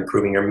for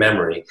improving your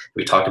memory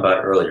we talked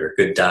about earlier,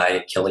 good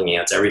diet, killing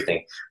ants,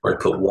 everything. We're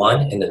going to put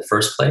 1 in the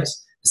first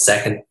place, the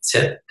second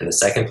tip in the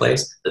second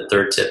place, the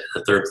third tip in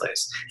the third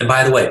place. And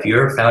by the way, if you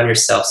ever found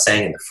yourself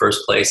saying in the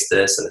first place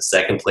this, in the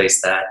second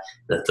place that,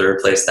 in the third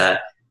place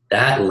that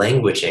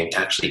languaging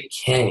actually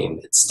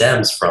it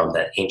stems from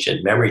that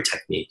ancient memory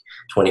technique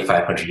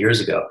 2,500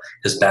 years ago.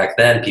 Because back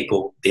then, they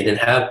didn't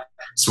have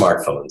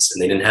smartphones,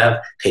 and they didn't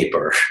have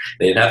paper,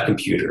 they didn't have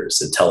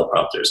computers and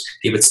teleprompters.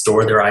 They would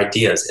store their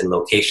ideas in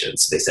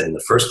locations. They said in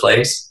the first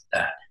place,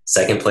 that,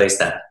 second place,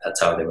 that.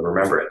 That's how they would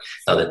remember it.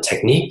 Now the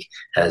technique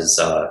has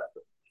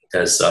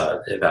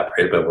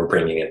evaporated, but we're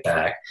bringing it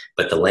back.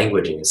 But the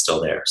languaging is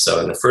still there.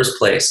 So in the first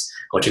place,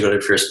 I want you to go to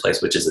the first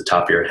place, which is the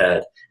top of your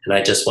head. And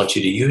I just want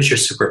you to use your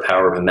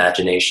superpower of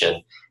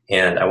imagination.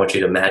 And I want you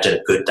to imagine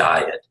a good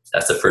diet.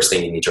 That's the first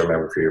thing you need to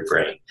remember for your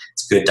brain.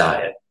 It's good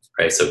diet,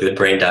 right? So good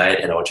brain diet.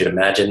 And I want you to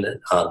imagine at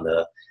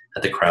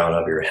the crown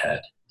of your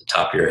head, the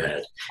top of your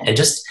head.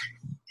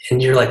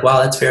 And you're like,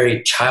 wow, that's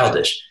very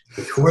childish.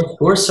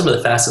 Who are some of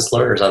the fastest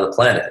learners on the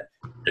planet?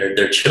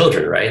 They're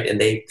children, right?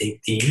 And they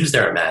use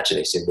their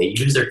imagination, they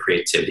use their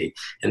creativity.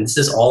 And this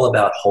is all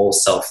about whole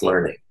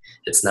self-learning.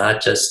 It's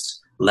not just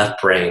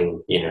left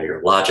brain,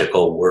 your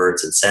logical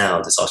words and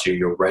sounds. It's also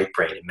your right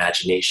brain,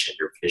 imagination,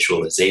 your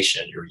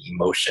visualization, your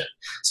emotion.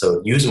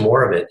 So use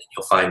more of it, and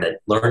you'll find that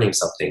learning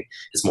something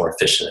is more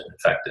efficient and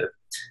effective.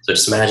 So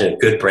just imagine a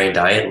good brain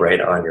diet right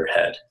on your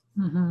head.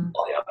 Mm-hmm.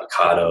 All the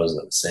avocados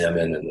and the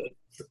salmon and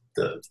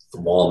the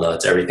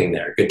walnuts, everything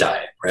there. Good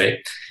diet, right?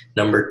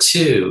 Number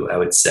 2, I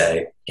would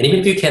say, and even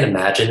if you can't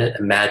imagine it,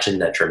 imagine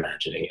that you're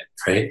imagining it,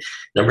 right?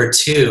 Number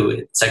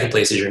 2, second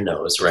place is your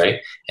nose, right?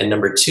 And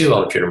number 2, I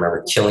want you to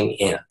remember killing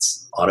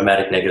ants,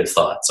 automatic negative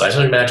thoughts. So I just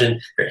want to imagine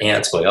your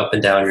ants going up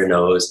and down your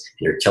nose,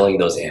 and you're killing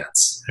those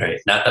ants, right?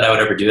 Not that I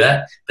would ever do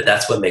that, but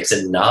that's what makes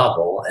it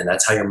novel, and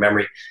that's how your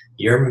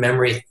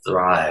memory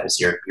thrives.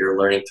 Your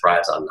learning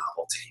thrives on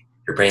novelty.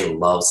 Your brain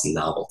loves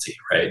novelty,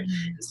 right?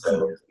 Mm-hmm.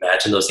 So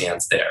imagine those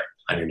ants there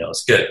on your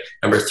nose. Good.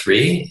 Number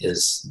 3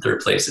 third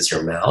place is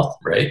your mouth,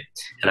 right?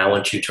 And I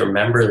want you to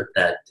remember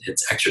that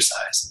it's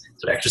exercise.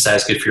 So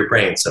exercise is good for your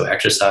brain. So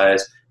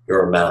exercise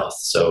your mouth.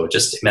 So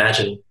just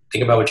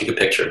think about what you could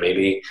picture.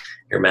 Maybe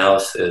your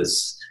mouth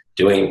is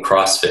doing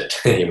CrossFit.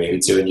 Maybe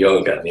it's doing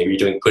yoga. Maybe you're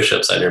doing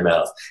push-ups on your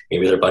mouth.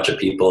 Maybe there are a bunch of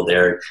people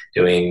there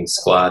doing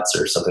squats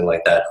or something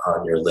like that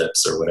on your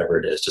lips or whatever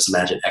it is. Just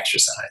imagine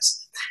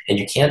exercise. And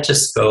you can't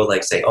just go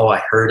say, oh,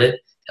 I heard it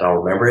and I'll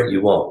remember it.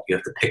 You won't. You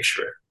have to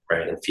picture it,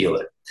 right, and feel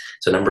it.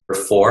 So number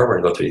 4, we're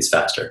going to go through these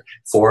faster.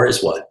 4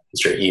 is what?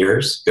 It's your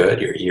ears. Good,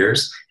 your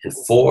ears. And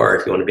 4,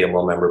 if you want to be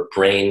able to remember,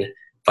 brain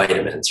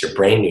vitamins, your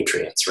brain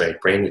nutrients, right?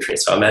 Brain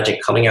nutrients. So imagine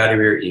coming out of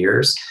your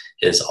ears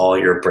is all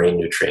your brain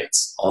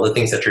nutrients. All the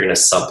things that you're going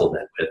to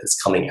supplement with is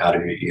coming out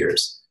of your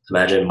ears.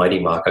 Imagine Mighty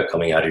Maca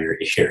coming out of your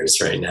ears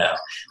right now.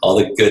 All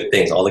the good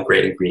things, all the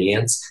great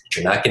ingredients that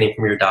you're not getting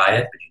from your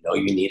diet, but you know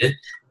you need it.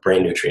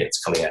 Brain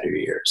nutrients coming out of your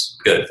ears.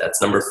 Good.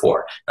 That's number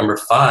 4. Number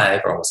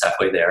 5, we're almost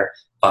halfway there.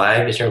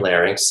 5 is your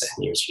larynx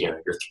and your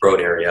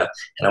throat area.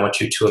 And I want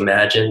you to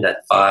imagine that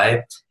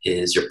 5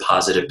 is your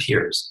positive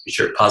peers, it's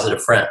your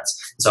positive friends.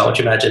 So I want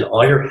you to imagine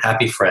all your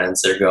happy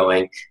friends, they're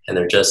going and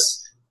they're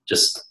just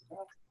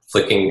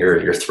flicking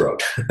your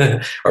throat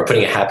or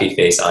putting a happy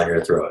face on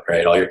your throat,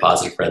 right? All your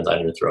positive friends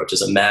on your throat.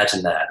 Just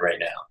imagine that right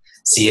now.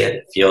 See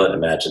it, feel it,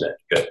 imagine it.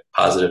 Good.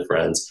 Positive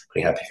friends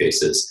putting happy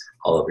faces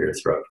all over your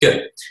throat.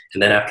 Good.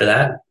 And then after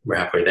that, we're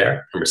halfway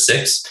there. Number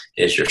 6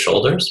 is your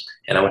shoulders.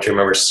 And I want you to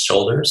remember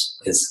shoulders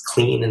is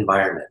clean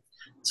environment.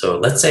 So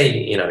let's say,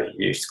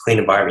 you clean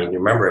environment, you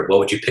remember it, what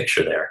would you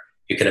picture there?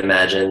 You can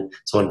imagine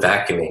someone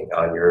vacuuming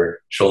on your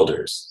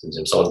shoulders,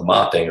 someone's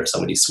mopping or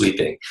somebody's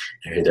sweeping,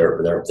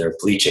 they're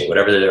bleaching,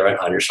 whatever they're doing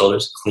on your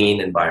shoulders,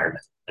 clean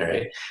environment. All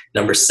right.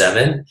 Number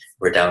 7,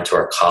 we're down to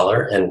our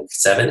collar, and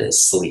 7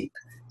 is sleep.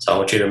 So I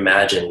want you to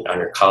imagine on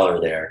your collar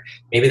there,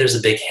 maybe there's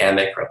a big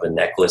hammock or a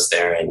necklace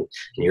there, and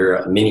you're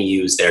a mini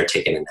you's there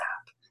taking a nap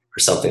or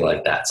something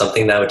like that.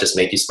 Something that would just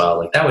make you smile,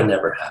 like that would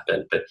never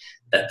happen. But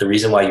the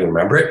reason why you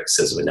remember it is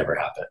because it would never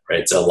happen, right?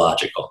 It's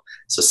illogical.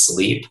 So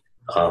sleep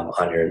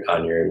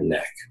on your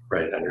neck,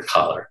 right, on your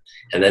collar.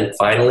 And then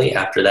finally,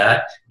 after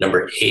that,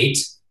 number 8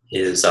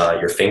 is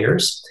your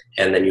fingers.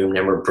 And then you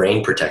remember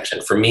brain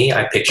protection. For me,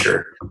 I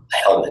picture a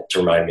helmet to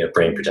remind me of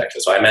brain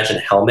protection. So I imagine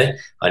helmet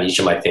on each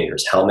of my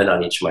fingers, helmet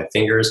on each of my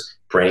fingers,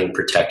 brain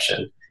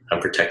protection. I'm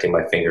protecting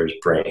my fingers,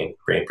 brain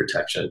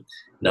protection.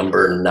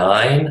 Number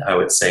 9, I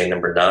would say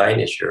number 9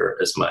 is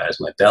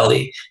my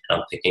belly. And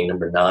I'm thinking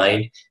number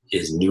 9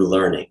 is new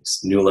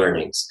learnings.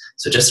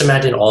 So just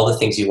imagine all the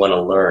things you want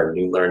to learn,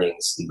 new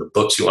learnings, the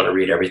books you want to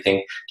read,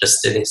 everything,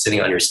 just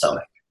sitting on your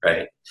stomach,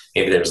 right?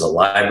 Maybe there's a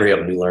library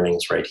of new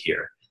learnings right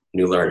here,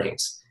 new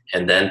learnings.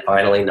 And then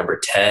finally,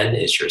 number 10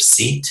 is your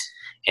seat.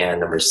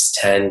 And number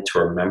 10 to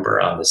remember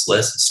on this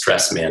list is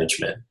stress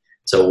management.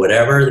 So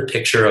whatever the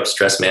picture of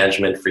stress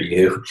management for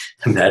you,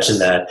 imagine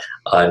that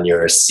on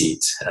your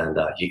seat, and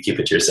you keep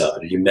it to yourself.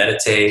 If you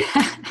meditate,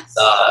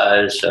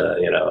 massage,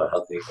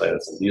 healthy play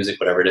with some music,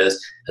 whatever it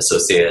is,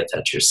 associate it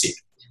at your seat.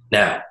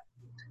 Now,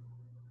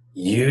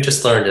 you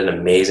just learned an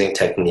amazing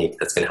technique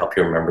that's going to help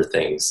you remember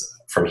things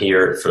from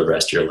here for the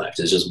rest of your life.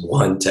 It's just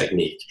one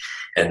technique.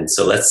 And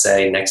so let's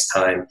say next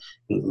time,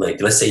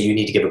 let's say you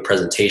need to give a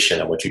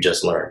presentation on what you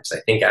just learned. Because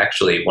I think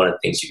actually one of the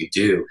things you could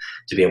do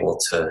to be able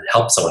to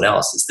help someone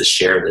else is to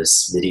share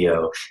this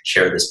video,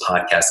 share this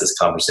podcast, this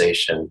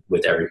conversation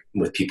with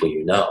people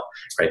you know,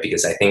 right?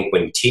 Because I think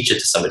when you teach it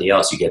to somebody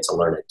else, you get to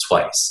learn it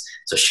twice.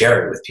 So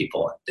share it with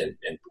people and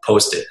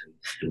post it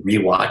and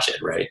rewatch it,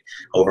 right,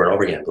 over and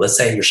over again. But let's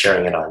say you're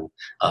sharing it on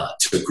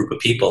to a group of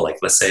people. Like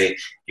let's say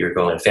you're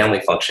going to a family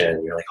function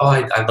and you're like, oh,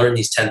 I learned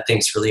these 10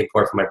 things really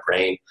important for my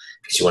brain,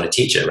 because you want to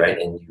teach it, right?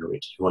 And you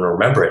want to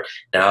remember it.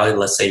 Now,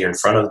 let's say you're in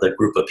front of the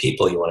group of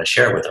people you want to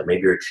share with, or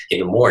maybe you're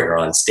even more, you're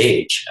on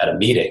stage at a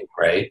meeting,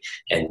 right?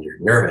 And you're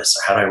nervous.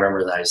 How do I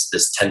remember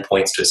this 10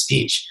 points to a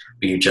speech?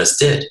 But you just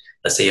did.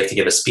 Let's say you have to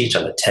give a speech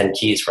on the 10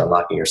 keys for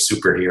unlocking your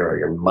superhero,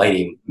 your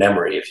mighty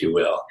memory, if you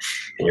will.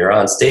 And you're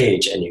on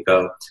stage and you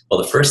go, well,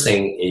 the first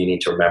thing you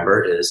need to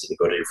remember is you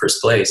go to your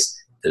first place,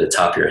 to the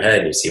top of your head,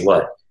 and you see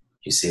what?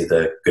 You see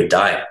the good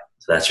diet.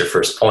 So that's your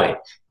first point.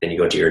 Then you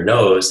go to your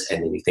nose,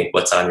 and then you think,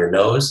 what's on your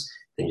nose?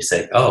 Then you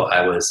say, oh,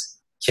 I was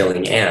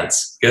killing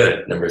ants.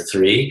 Good. Number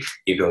 3,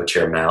 you go to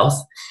your mouth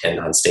and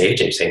on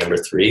stage, and you say, number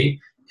 3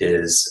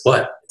 is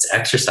what? It's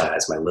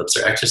exercise. My lips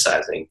are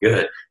exercising.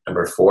 Good.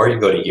 Number 4, you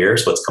go to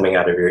ears. What's coming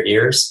out of your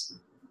ears?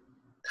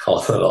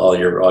 All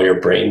your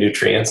brain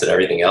nutrients and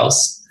everything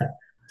else.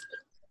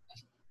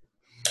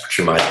 Which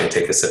reminds me to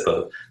take a sip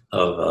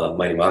of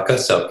Mighty Maca.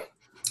 So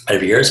out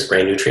of your ears,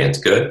 brain nutrients.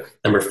 Good.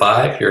 Number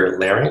 5, your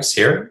larynx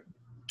here.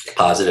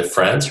 Positive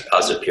friends,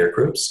 positive peer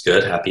groups.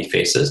 Good. Happy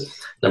faces.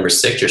 Number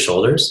 6, your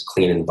shoulders.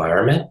 Clean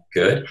environment.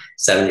 Good.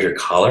 7 is your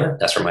collar.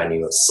 That's reminding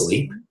you of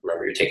sleep.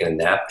 Remember, you're taking a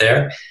nap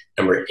there.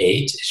 Number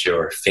 8 is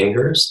your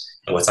fingers.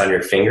 And what's on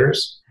your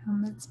fingers?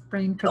 That's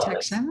brain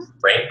protection.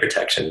 Brain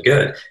protection.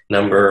 Good.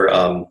 Number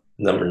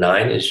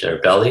 9 is your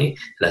belly. And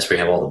that's where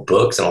you have all the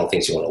books and all the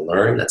things you want to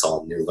learn. That's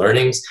all new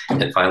learnings.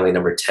 And finally,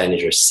 number 10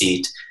 is your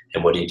seat.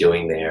 And what are you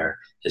doing there?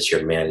 Is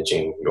you're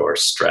managing your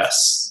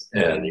stress.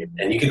 And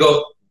you could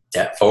go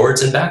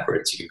forwards and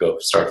backwards. You could go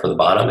start from the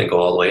bottom and go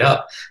all the way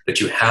up. But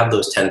you have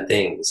those 10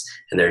 things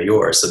and they're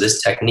yours. So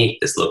this technique,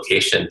 this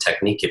location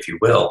technique, if you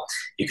will,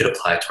 you could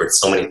apply it towards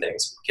so many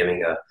things.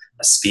 Giving a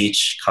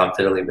speech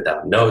confidently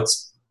without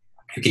notes.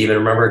 You could even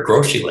remember a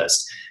grocery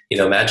list.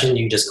 Imagine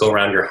you just go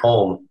around your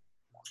home,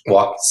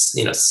 walk,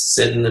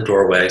 sit in the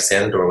doorway,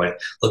 stand in the doorway,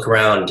 look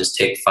around and just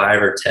take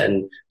 5 or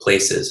 10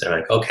 places. And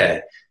like,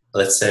 okay,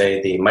 let's say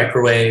the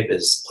microwave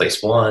is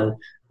place 1,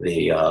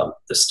 the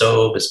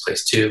stove is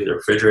place 2, the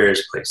refrigerator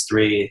is place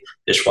 3,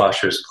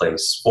 dishwasher is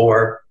place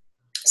 4,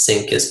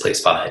 sink is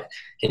place 5.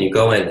 And you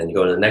go in and you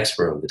go to the next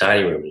room, the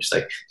dining room, and you just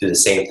like do the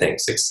same thing,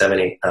 6, 7,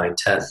 8, 9,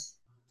 10.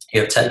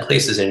 You have 10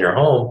 places in your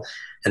home,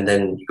 and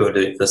then you go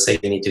to, let's say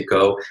you need to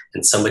go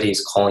and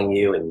somebody's calling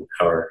you,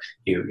 or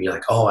you're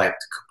like, oh, I have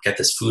to get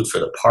this food for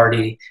the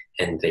party.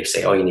 And they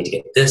say, oh, you need to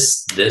get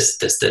this,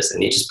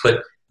 and you just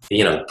put the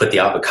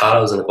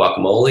avocados and the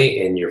guacamole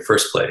in your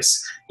first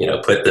place.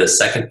 Put the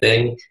second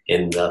thing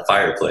in the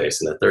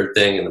fireplace and the third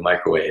thing in the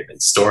microwave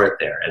and store it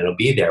there. And it'll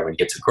be there when you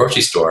get to the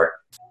grocery store.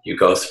 You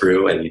go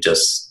through and you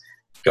just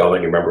go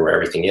and you remember where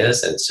everything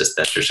is. And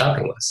that's your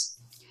shopping list.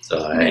 So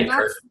I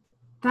encourage.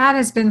 That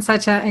has been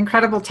such an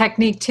incredible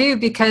technique too,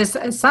 because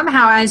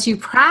somehow as you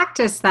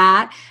practice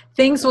that,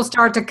 things will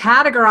start to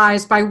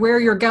categorize by where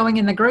you're going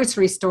in the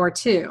grocery store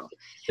too.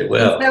 It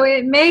will. And so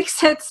it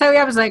makes it so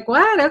I was like,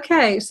 what?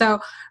 Okay. So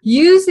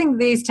using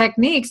these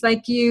techniques,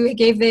 like you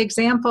gave the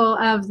example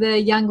of the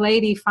young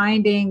lady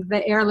finding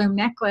the heirloom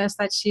necklace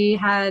that she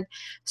had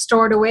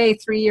stored away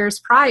 3 years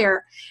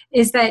prior,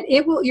 is that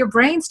your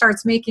brain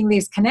starts making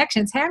these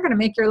connections. Hey, I'm going to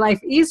make your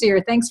life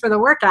easier. Thanks for the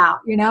workout.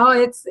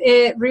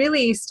 It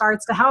really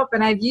starts to help.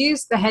 And I've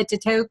used the head to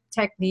toe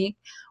technique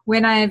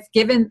when I've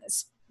given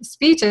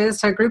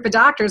speeches to a group of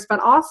doctors, but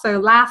also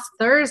last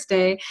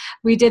Thursday,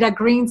 we did a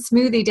green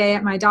smoothie day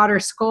at my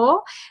daughter's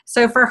school.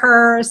 So for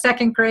her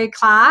second grade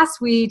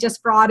class, we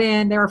just brought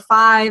in, there were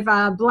 5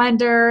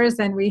 blenders,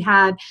 and we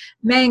had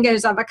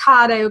mangoes,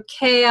 avocado,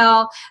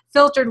 kale,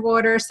 filtered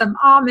water, some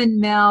almond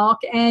milk,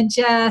 and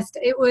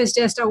it was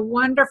just a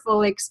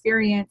wonderful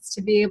experience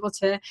to be able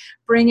to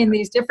bring in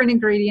these different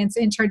ingredients,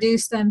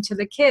 introduce them to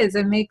the kids,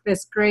 and make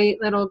this great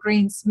little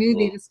green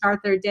smoothie to start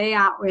their day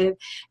out with.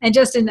 And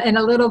just in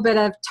a little bit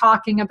of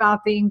talking about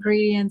the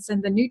ingredients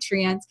and the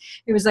nutrients,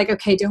 it was like,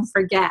 okay, don't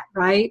forget,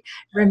 right?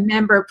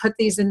 Remember, put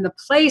these in the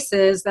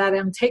places that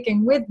I'm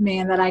taking with me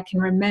and that I can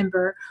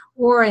remember,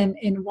 or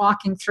in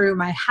walking through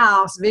my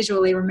house,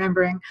 visually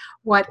remembering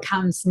what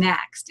comes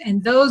next.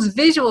 And those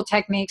visual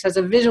techniques as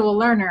a visual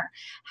learner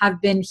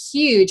have been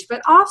huge.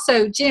 But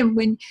also, Jim,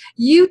 when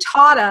you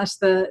taught us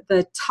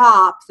the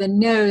top, the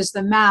nose,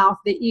 the mouth,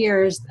 the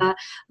ears, the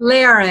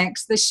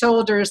larynx, the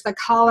shoulders, the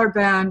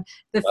collarbone,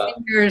 the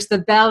fingers, the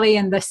belly,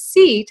 and the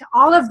seat,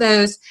 all of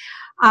those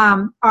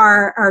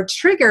are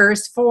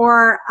triggers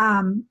for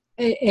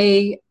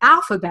a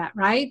alphabet,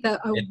 right?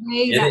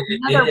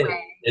 Another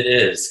way. It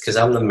is, because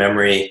I'm the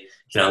memory,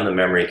 I'm the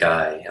memory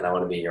guy, and I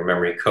want to be your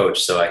memory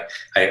coach. So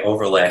I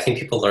overlay. I think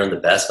people learn the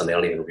best when they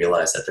don't even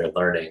realize that they're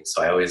learning.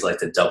 So I always like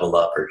to double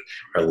up or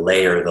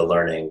layer the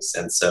learnings.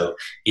 And so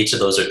each of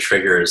those are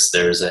triggers.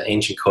 There's an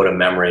ancient code of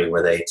memory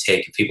where they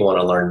take, if people want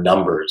to learn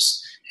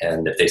numbers,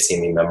 and if they see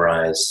me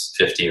memorize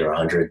 50 or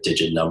 100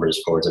 digit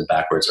numbers forwards and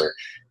backwards, or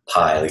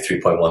pi, like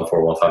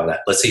 3.1415,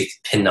 let's say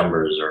PIN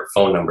numbers or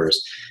phone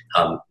numbers.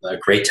 A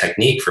great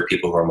technique for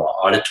people who are more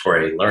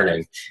auditory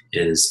learning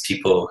is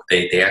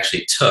they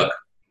actually took,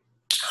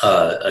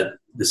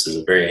 this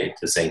is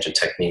this ancient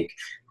technique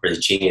where the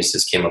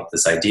geniuses came up with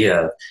this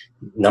idea of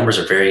numbers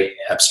are very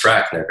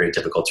abstract and they're very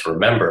difficult to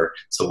remember.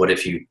 So what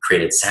if you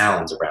created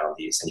sounds around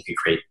these, and you could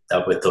create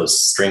with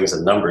those strings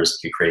of numbers,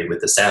 you create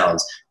with the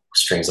sounds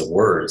strings of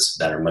words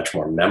that are much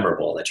more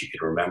memorable, that you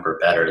could remember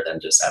better than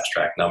just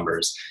abstract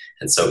numbers.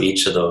 And so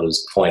each of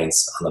those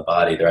points on the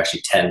body, there are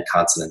actually 10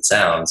 consonant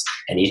sounds,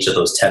 and each of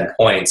those 10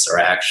 points are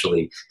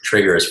actually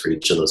triggers for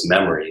each of those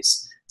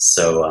memories.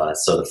 So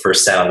the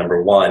first sound,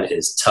 number 1,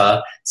 is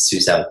ta,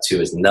 sound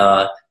 2 is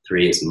na,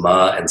 3 is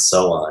ma, and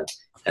so on.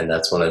 And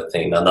that's one of the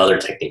things, another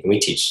technique. We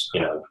teach,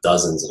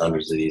 dozens and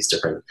hundreds of these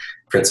different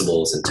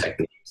principles and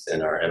techniques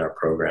in our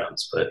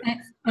programs. But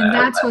and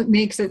that's what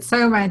makes it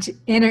so much,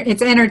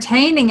 it's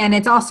entertaining, and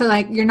it's also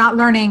like you're not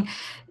learning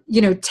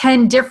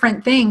 10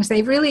 different things.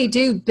 They really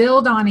do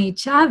build on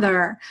each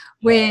other,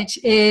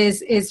 which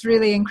is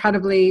really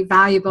incredibly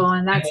valuable,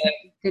 and that's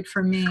good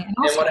for me. And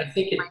what I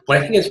think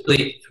is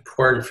really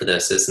important for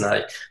this is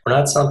we're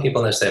not telling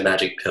people there's a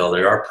magic pill.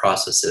 There are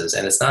processes,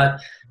 and it's not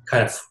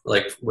kind of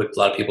like what a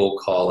lot of people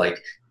call like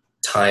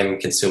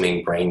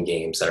time-consuming brain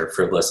games that are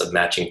frivolous, of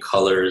matching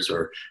colors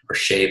or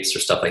shapes or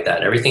stuff like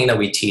that. Everything that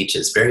we teach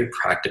is very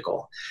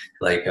practical.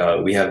 Like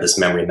we have this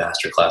memory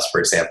masterclass, for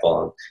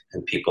example,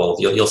 and people,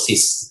 you'll see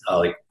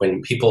like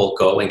when people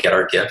go and get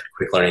our gift,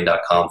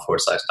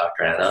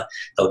 quicklearning.com/Dr. Anna,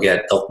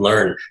 they'll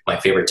learn my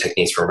favorite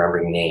techniques for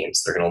remembering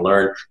names. They're going to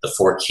learn the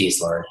 4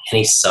 keys, learn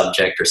any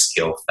subject or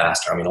skill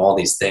faster. I mean, all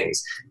these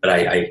things. But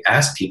I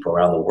ask people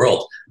around the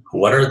world,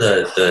 what are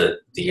the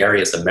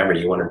areas of memory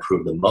you want to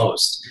improve the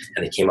most?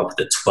 And they came up with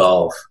the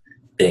 12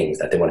 things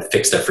that they want to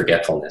fix their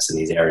forgetfulness in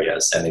these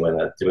areas. And they want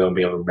to be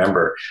able to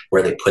remember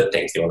where they put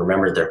things. They want to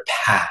remember their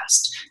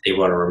past. They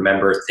want to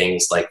remember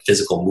things like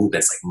physical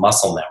movements, like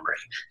muscle memory.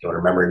 They want to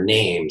remember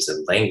names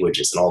and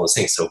languages and all those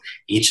things. So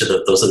each of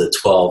those are the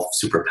 12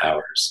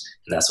 superpowers.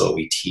 And that's what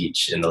we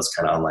teach in those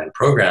kind of online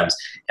programs.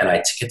 And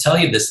I can tell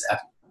you this,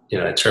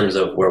 in terms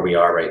of where we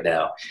are right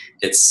now,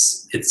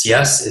 there's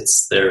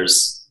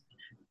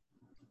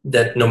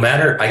that no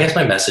matter, I guess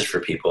my message for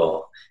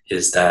people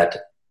is that,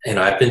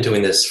 I've been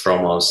doing this for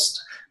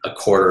almost a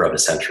quarter of a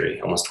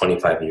century, almost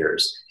 25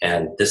 years.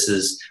 And this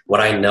is what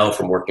I know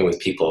from working with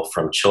people,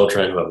 from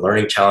children who have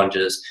learning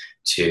challenges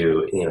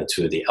to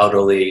the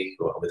elderly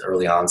with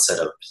early onset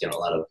of, a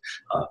lot of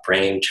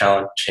brain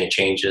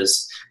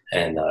changes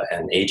and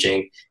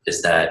aging,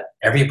 is that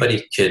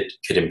everybody could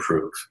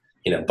improve.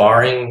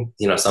 Barring,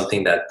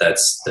 something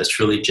that's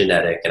truly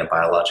genetic and a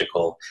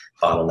biological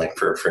bottleneck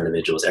for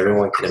individuals,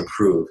 everyone can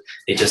improve.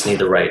 They just need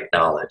the right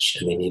knowledge,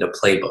 and they need a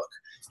playbook,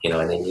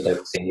 and they need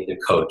a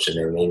coach, and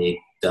then they need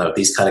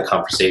these kind of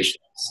conversations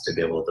to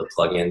be able to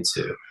plug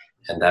into.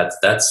 And that's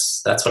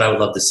what I would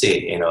love to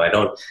see. I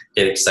don't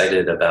get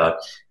excited about,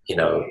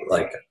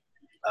 like,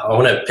 I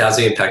want to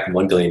positively impact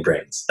 1 billion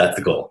brains. That's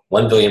the goal.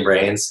 1 billion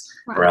brains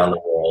around the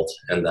world.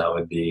 And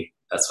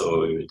that's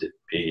what we would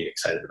be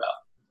excited about.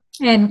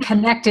 And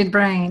connected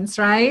brains,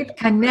 right?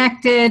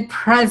 Connected,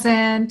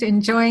 present,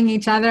 enjoying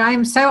each other.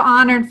 I'm so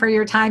honored for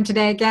your time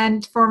today.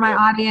 Again, for my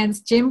audience,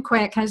 Jim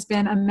Kwik has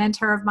been a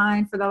mentor of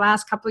mine for the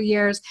last couple of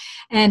years.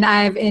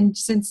 And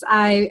since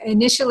I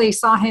initially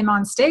saw him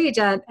on stage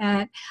at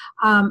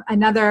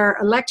another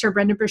lecture,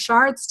 Brenda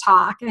Burchard's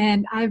talk,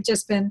 and I've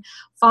just been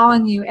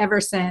following you ever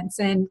since,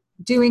 and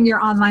doing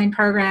your online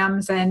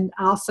programs, and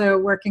also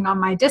working on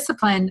my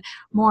discipline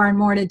more and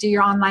more to do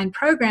your online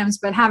programs.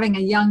 But having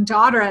a young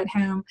daughter at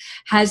home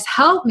has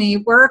helped me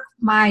work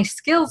my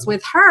skills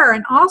with her,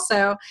 and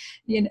also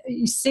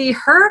you see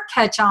her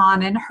catch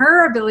on, and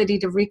her ability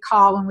to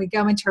recall when we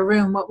go into a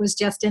room what was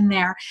just in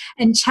there,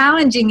 and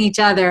challenging each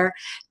other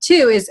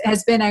too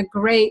has been a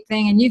great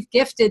thing. And you've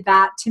gifted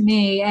that to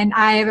me, and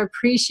I have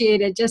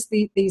appreciated just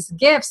these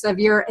gifts of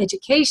your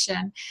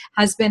education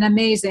has been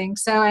amazing.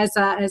 So as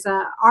a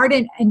ardent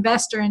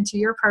investor into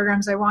your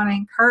programs, I want to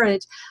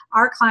encourage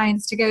our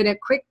clients to go to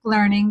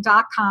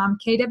kwiklearning.com,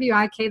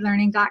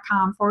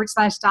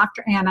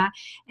 kwiklearning.com/Dr. Anna,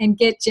 and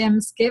get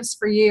Jim's gifts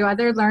for you,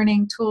 other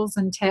learning tools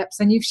and tips.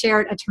 And you've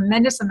shared a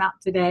tremendous amount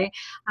today.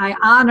 I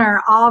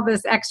honor all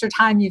this extra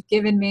time you've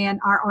given me and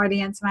our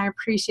audience, and I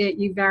appreciate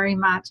you very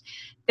much.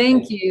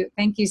 Thank you.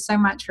 Thank you so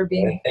much for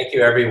being here. Thank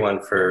you,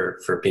 everyone, for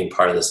being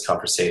part of this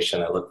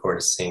conversation. I look forward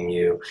to seeing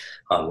you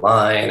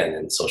online and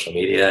in social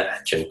media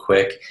at Jim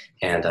Kwik.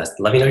 And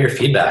let me know your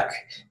feedback.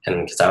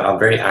 And because I'm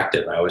very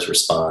active, I always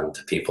respond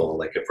to people,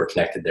 like if we're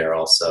connected there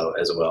also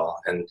as well.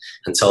 And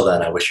until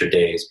then, I wish your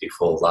days be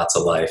full of lots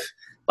of life,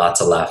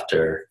 lots of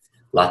laughter,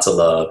 lots of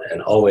love,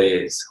 and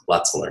always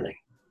lots of learning.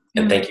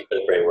 And thank you for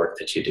the great work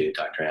that you do,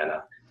 Dr.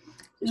 Anna.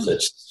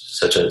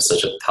 Such a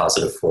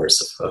positive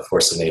force, a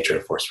force of nature,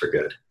 a force for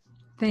good.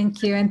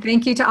 Thank you. And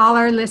thank you to all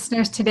our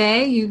listeners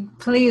today. You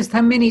please,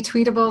 so many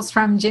tweetables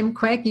from Jim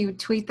Kwik. You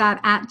tweet that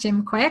at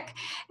Jim Kwik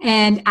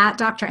and at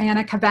Dr.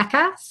 Anna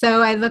Cabeca.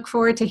 So I look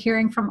forward to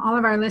hearing from all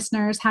of our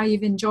listeners how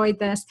you've enjoyed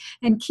this,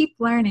 and keep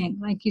learning.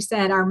 Like you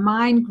said, our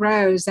mind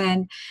grows,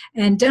 and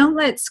don't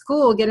let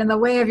school get in the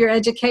way of your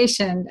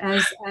education,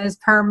 as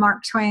per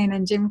Mark Twain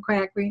and Jim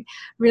Kwik. We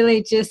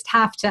really just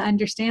have to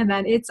understand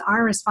that it's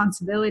our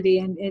responsibility,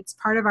 and it's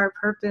part of our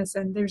purpose,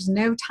 and there's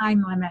no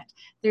time limit.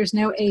 There's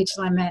no age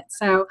limit.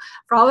 So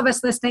for all of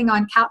us listening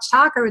on Couch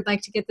Talk, or would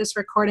like to get this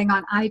recording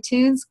on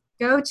iTunes,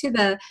 go to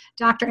the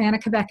Dr. Anna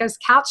Cabeca's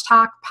Couch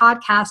Talk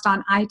podcast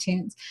on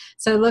iTunes.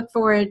 So look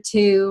forward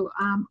to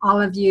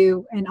all of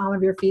you and all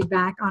of your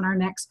feedback on our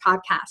next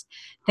podcast.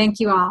 Thank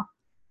you all.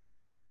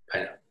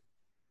 Bye now.